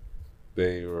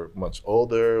 they were much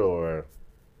older or,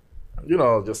 you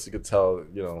know, just you could tell,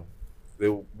 you know, they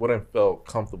wouldn't feel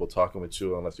comfortable talking with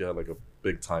you unless you had like a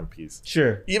big timepiece.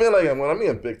 Sure. Even like when I mean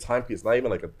a big timepiece, not even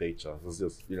like a date shot. It's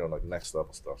just, you know, like next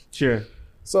level stuff. Sure.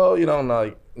 So, you know,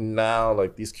 now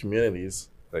like these communities,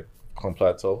 like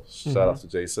Completo, shout out to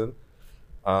Jason.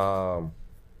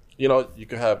 You know, you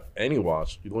could have any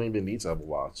watch. You don't even need to have a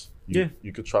watch. You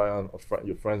could try on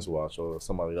your friend's watch or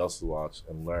somebody else's watch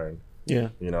and learn. Yeah.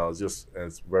 You know,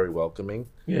 it's very welcoming.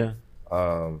 Yeah.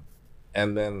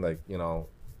 And then like, you know,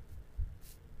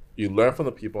 you learn from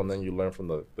the people and then you learn from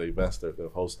the events that they're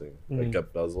hosting. Like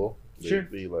Get Bezel. Sure. They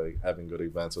be like having good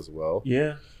events as well.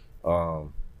 Yeah.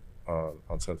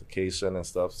 Authentication and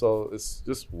stuff. So it's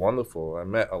just wonderful. I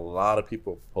met a lot of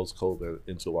people post-COVID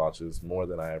into watches more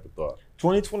than I ever thought.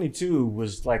 2022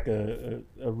 was like a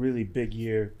really big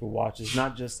year for watches,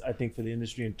 not just I think for the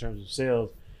industry in terms of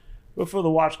sales, but for the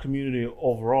watch community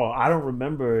overall. I don't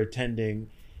remember attending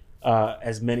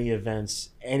as many events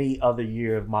any other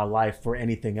year of my life for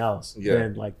anything else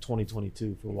than like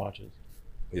 2022 for watches.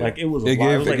 Yeah. Like it was. It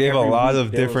gave like a every lot week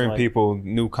of there was, different like- people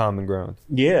new common ground.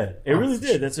 Yeah, it really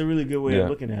did. That's a really good way of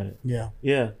looking at it. Yeah.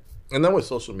 Yeah. And then with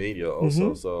social media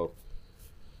also. So,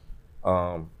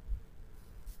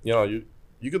 you know,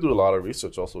 you could do a lot of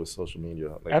research also with social media.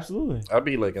 Like, Absolutely. I'd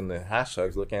be like in the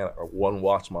hashtags looking at one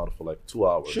watch model for like 2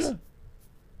 hours. Sure.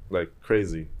 Like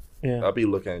crazy. Yeah. I'll be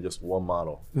looking at just one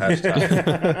model.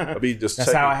 Hashtag. I'll be just That's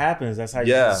checking. how it happens. That's how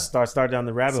you Yeah. just start down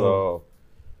the rabbit hole.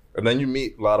 So, And then you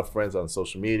meet a lot of friends on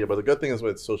social media. But the good thing is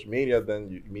with social media, then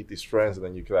you meet these friends, and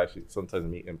then you could actually sometimes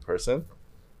meet in person,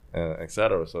 and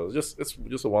etc. So it's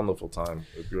just a wonderful time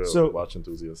if you're a watch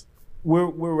enthusiast.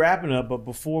 We're wrapping up, but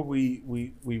before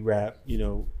we wrap,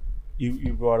 you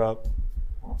brought up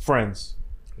friends.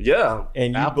 Yeah,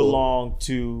 and you belong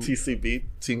to TCB,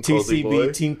 Team Cozy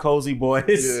Boys. Team Cozy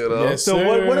Boys. You know? Yes, so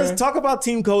sir. what is talk about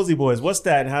Team Cozy Boys? What's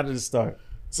that, and how did it start?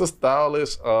 It's a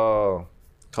stylish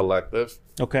collective.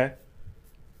 Okay.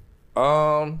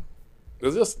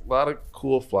 There's just a lot of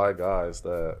cool fly guys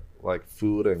that like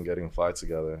food and getting fly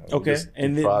together. Okay,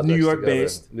 and then New York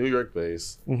based. New York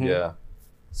based, yeah.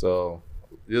 So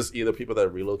just either people that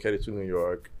relocated to New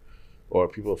York, or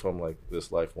people from like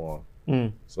this lifelong.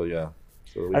 So yeah.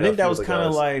 So I think that was kind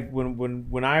of like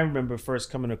when I remember first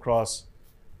coming across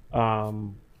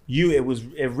you.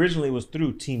 It originally was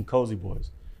through Team Cozy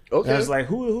Boys. Okay. And I was like,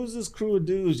 who's this crew of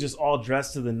dudes just all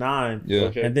dressed to the nine? Yeah.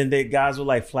 Okay. And then guys were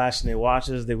like flashing their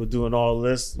watches. They were doing all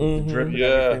this, with the drip and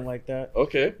everything like that.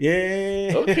 Okay.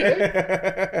 Yeah.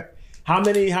 Okay. How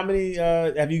many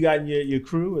have you got in your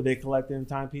crew? Are they collecting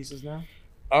timepieces now?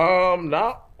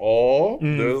 Not all.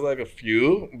 There's like a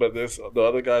few, but there's the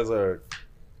other guys are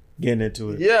getting into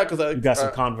it. Yeah, because you got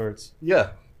some converts. Yeah.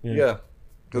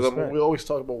 Because we always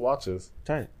talk about watches.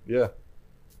 Tight. Yeah.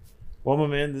 Well, my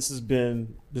man, this has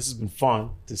been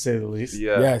fun, to say the least.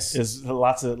 Yeah. Yes. There's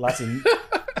lots of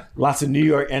New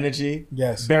York energy.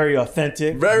 Yes. Very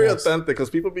authentic. Very authentic, because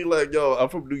people be like, "Yo, I'm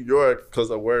from New York because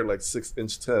I wear like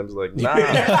 6-inch Timbs." Like, nah.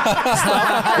 Let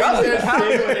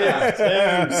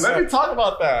me talk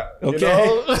about that. Okay. You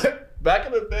know? Back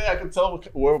in the day, I could tell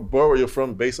where borough you're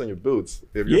from based on your boots.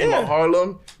 If you're from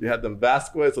Harlem, you had them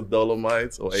Basquiat's or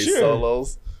Dolomites or Ace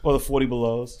Solos. Or the 40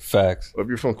 Belows. Facts. Or if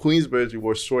you're from Queensbridge, you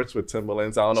wore shorts with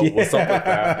Timberlands. I don't know what's up with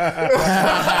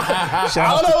that.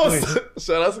 Shout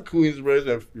out to Queensbridge. And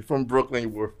if you're from Brooklyn, you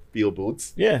wore field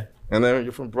boots. Yeah. And then when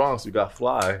you're from Bronx, you got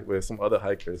Fly with some other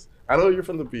hikers. I know you're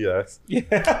from the BX.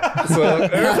 Yeah. So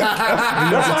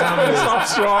finish off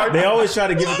strong. They always try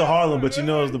to give it to Harlem, but you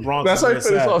know it's the Bronx. That's how you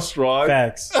finish off strong.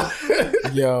 Facts.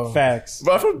 Yo. Facts.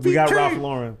 But from BK, we got Ralph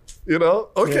Lauren. You know?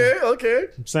 Okay.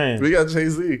 I'm saying. We got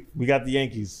Jay-Z. We got the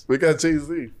Yankees. We got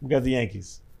Jay-Z. We got the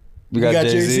Yankees. We got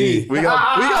Jay-Z. We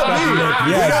got me.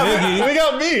 Biggie. We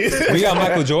got me. We got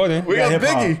Michael Jordan. We got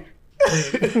Biggie.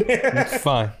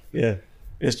 Fine. Yeah.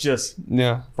 It's just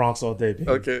Bronx all day, baby.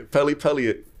 Okay. Pelly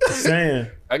it. Saying.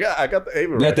 I got the A.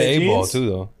 You got the A-ball too,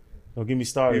 though. Don't get me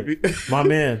started. My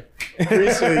man.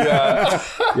 Appreciate that.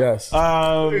 Yes.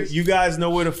 You guys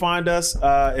know where to find us.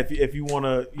 If you want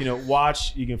to,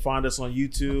 watch, you can find us on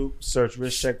YouTube. Search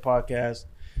Risk Check Podcast.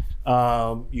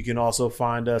 You can also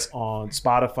find us on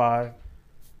Spotify.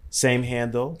 Same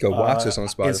handle. Go watch us on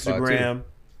Spotify.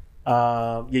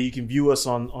 Instagram. You can view us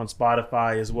on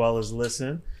Spotify as well as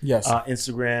listen. Yes.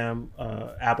 Instagram,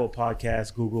 Apple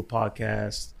Podcasts, Google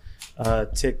Podcasts,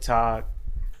 TikTok,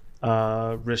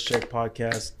 Risk Check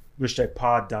Podcast,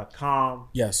 riskcheckpod.com.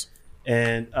 Yes.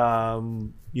 And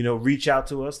reach out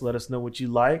to us. Let us know what you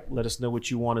like. Let us know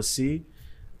what you want to see.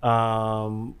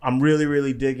 I'm really,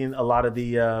 really digging a lot of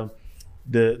the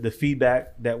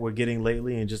feedback that we're getting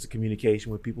lately, and just the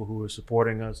communication with people who are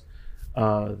supporting us.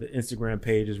 The Instagram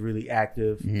page is really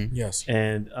active. Mm-hmm. Yes.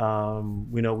 And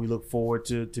we look forward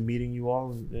to meeting you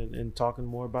all and talking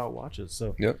more about watches.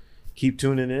 So keep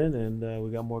tuning in, and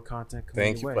we got more content coming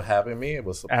Thank you way. for having me. It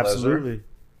was a pleasure. Absolutely.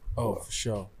 Oh, for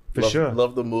sure.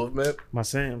 Love the movement. I'm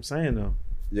saying though.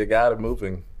 You got it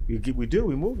moving. We do.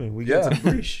 We moving. We get to the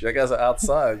breach. You guys are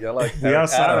outside. You're like we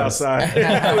outside.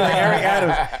 Eric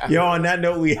Adams. Yo, on that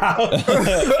note, we out.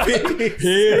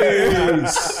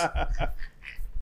 Peace.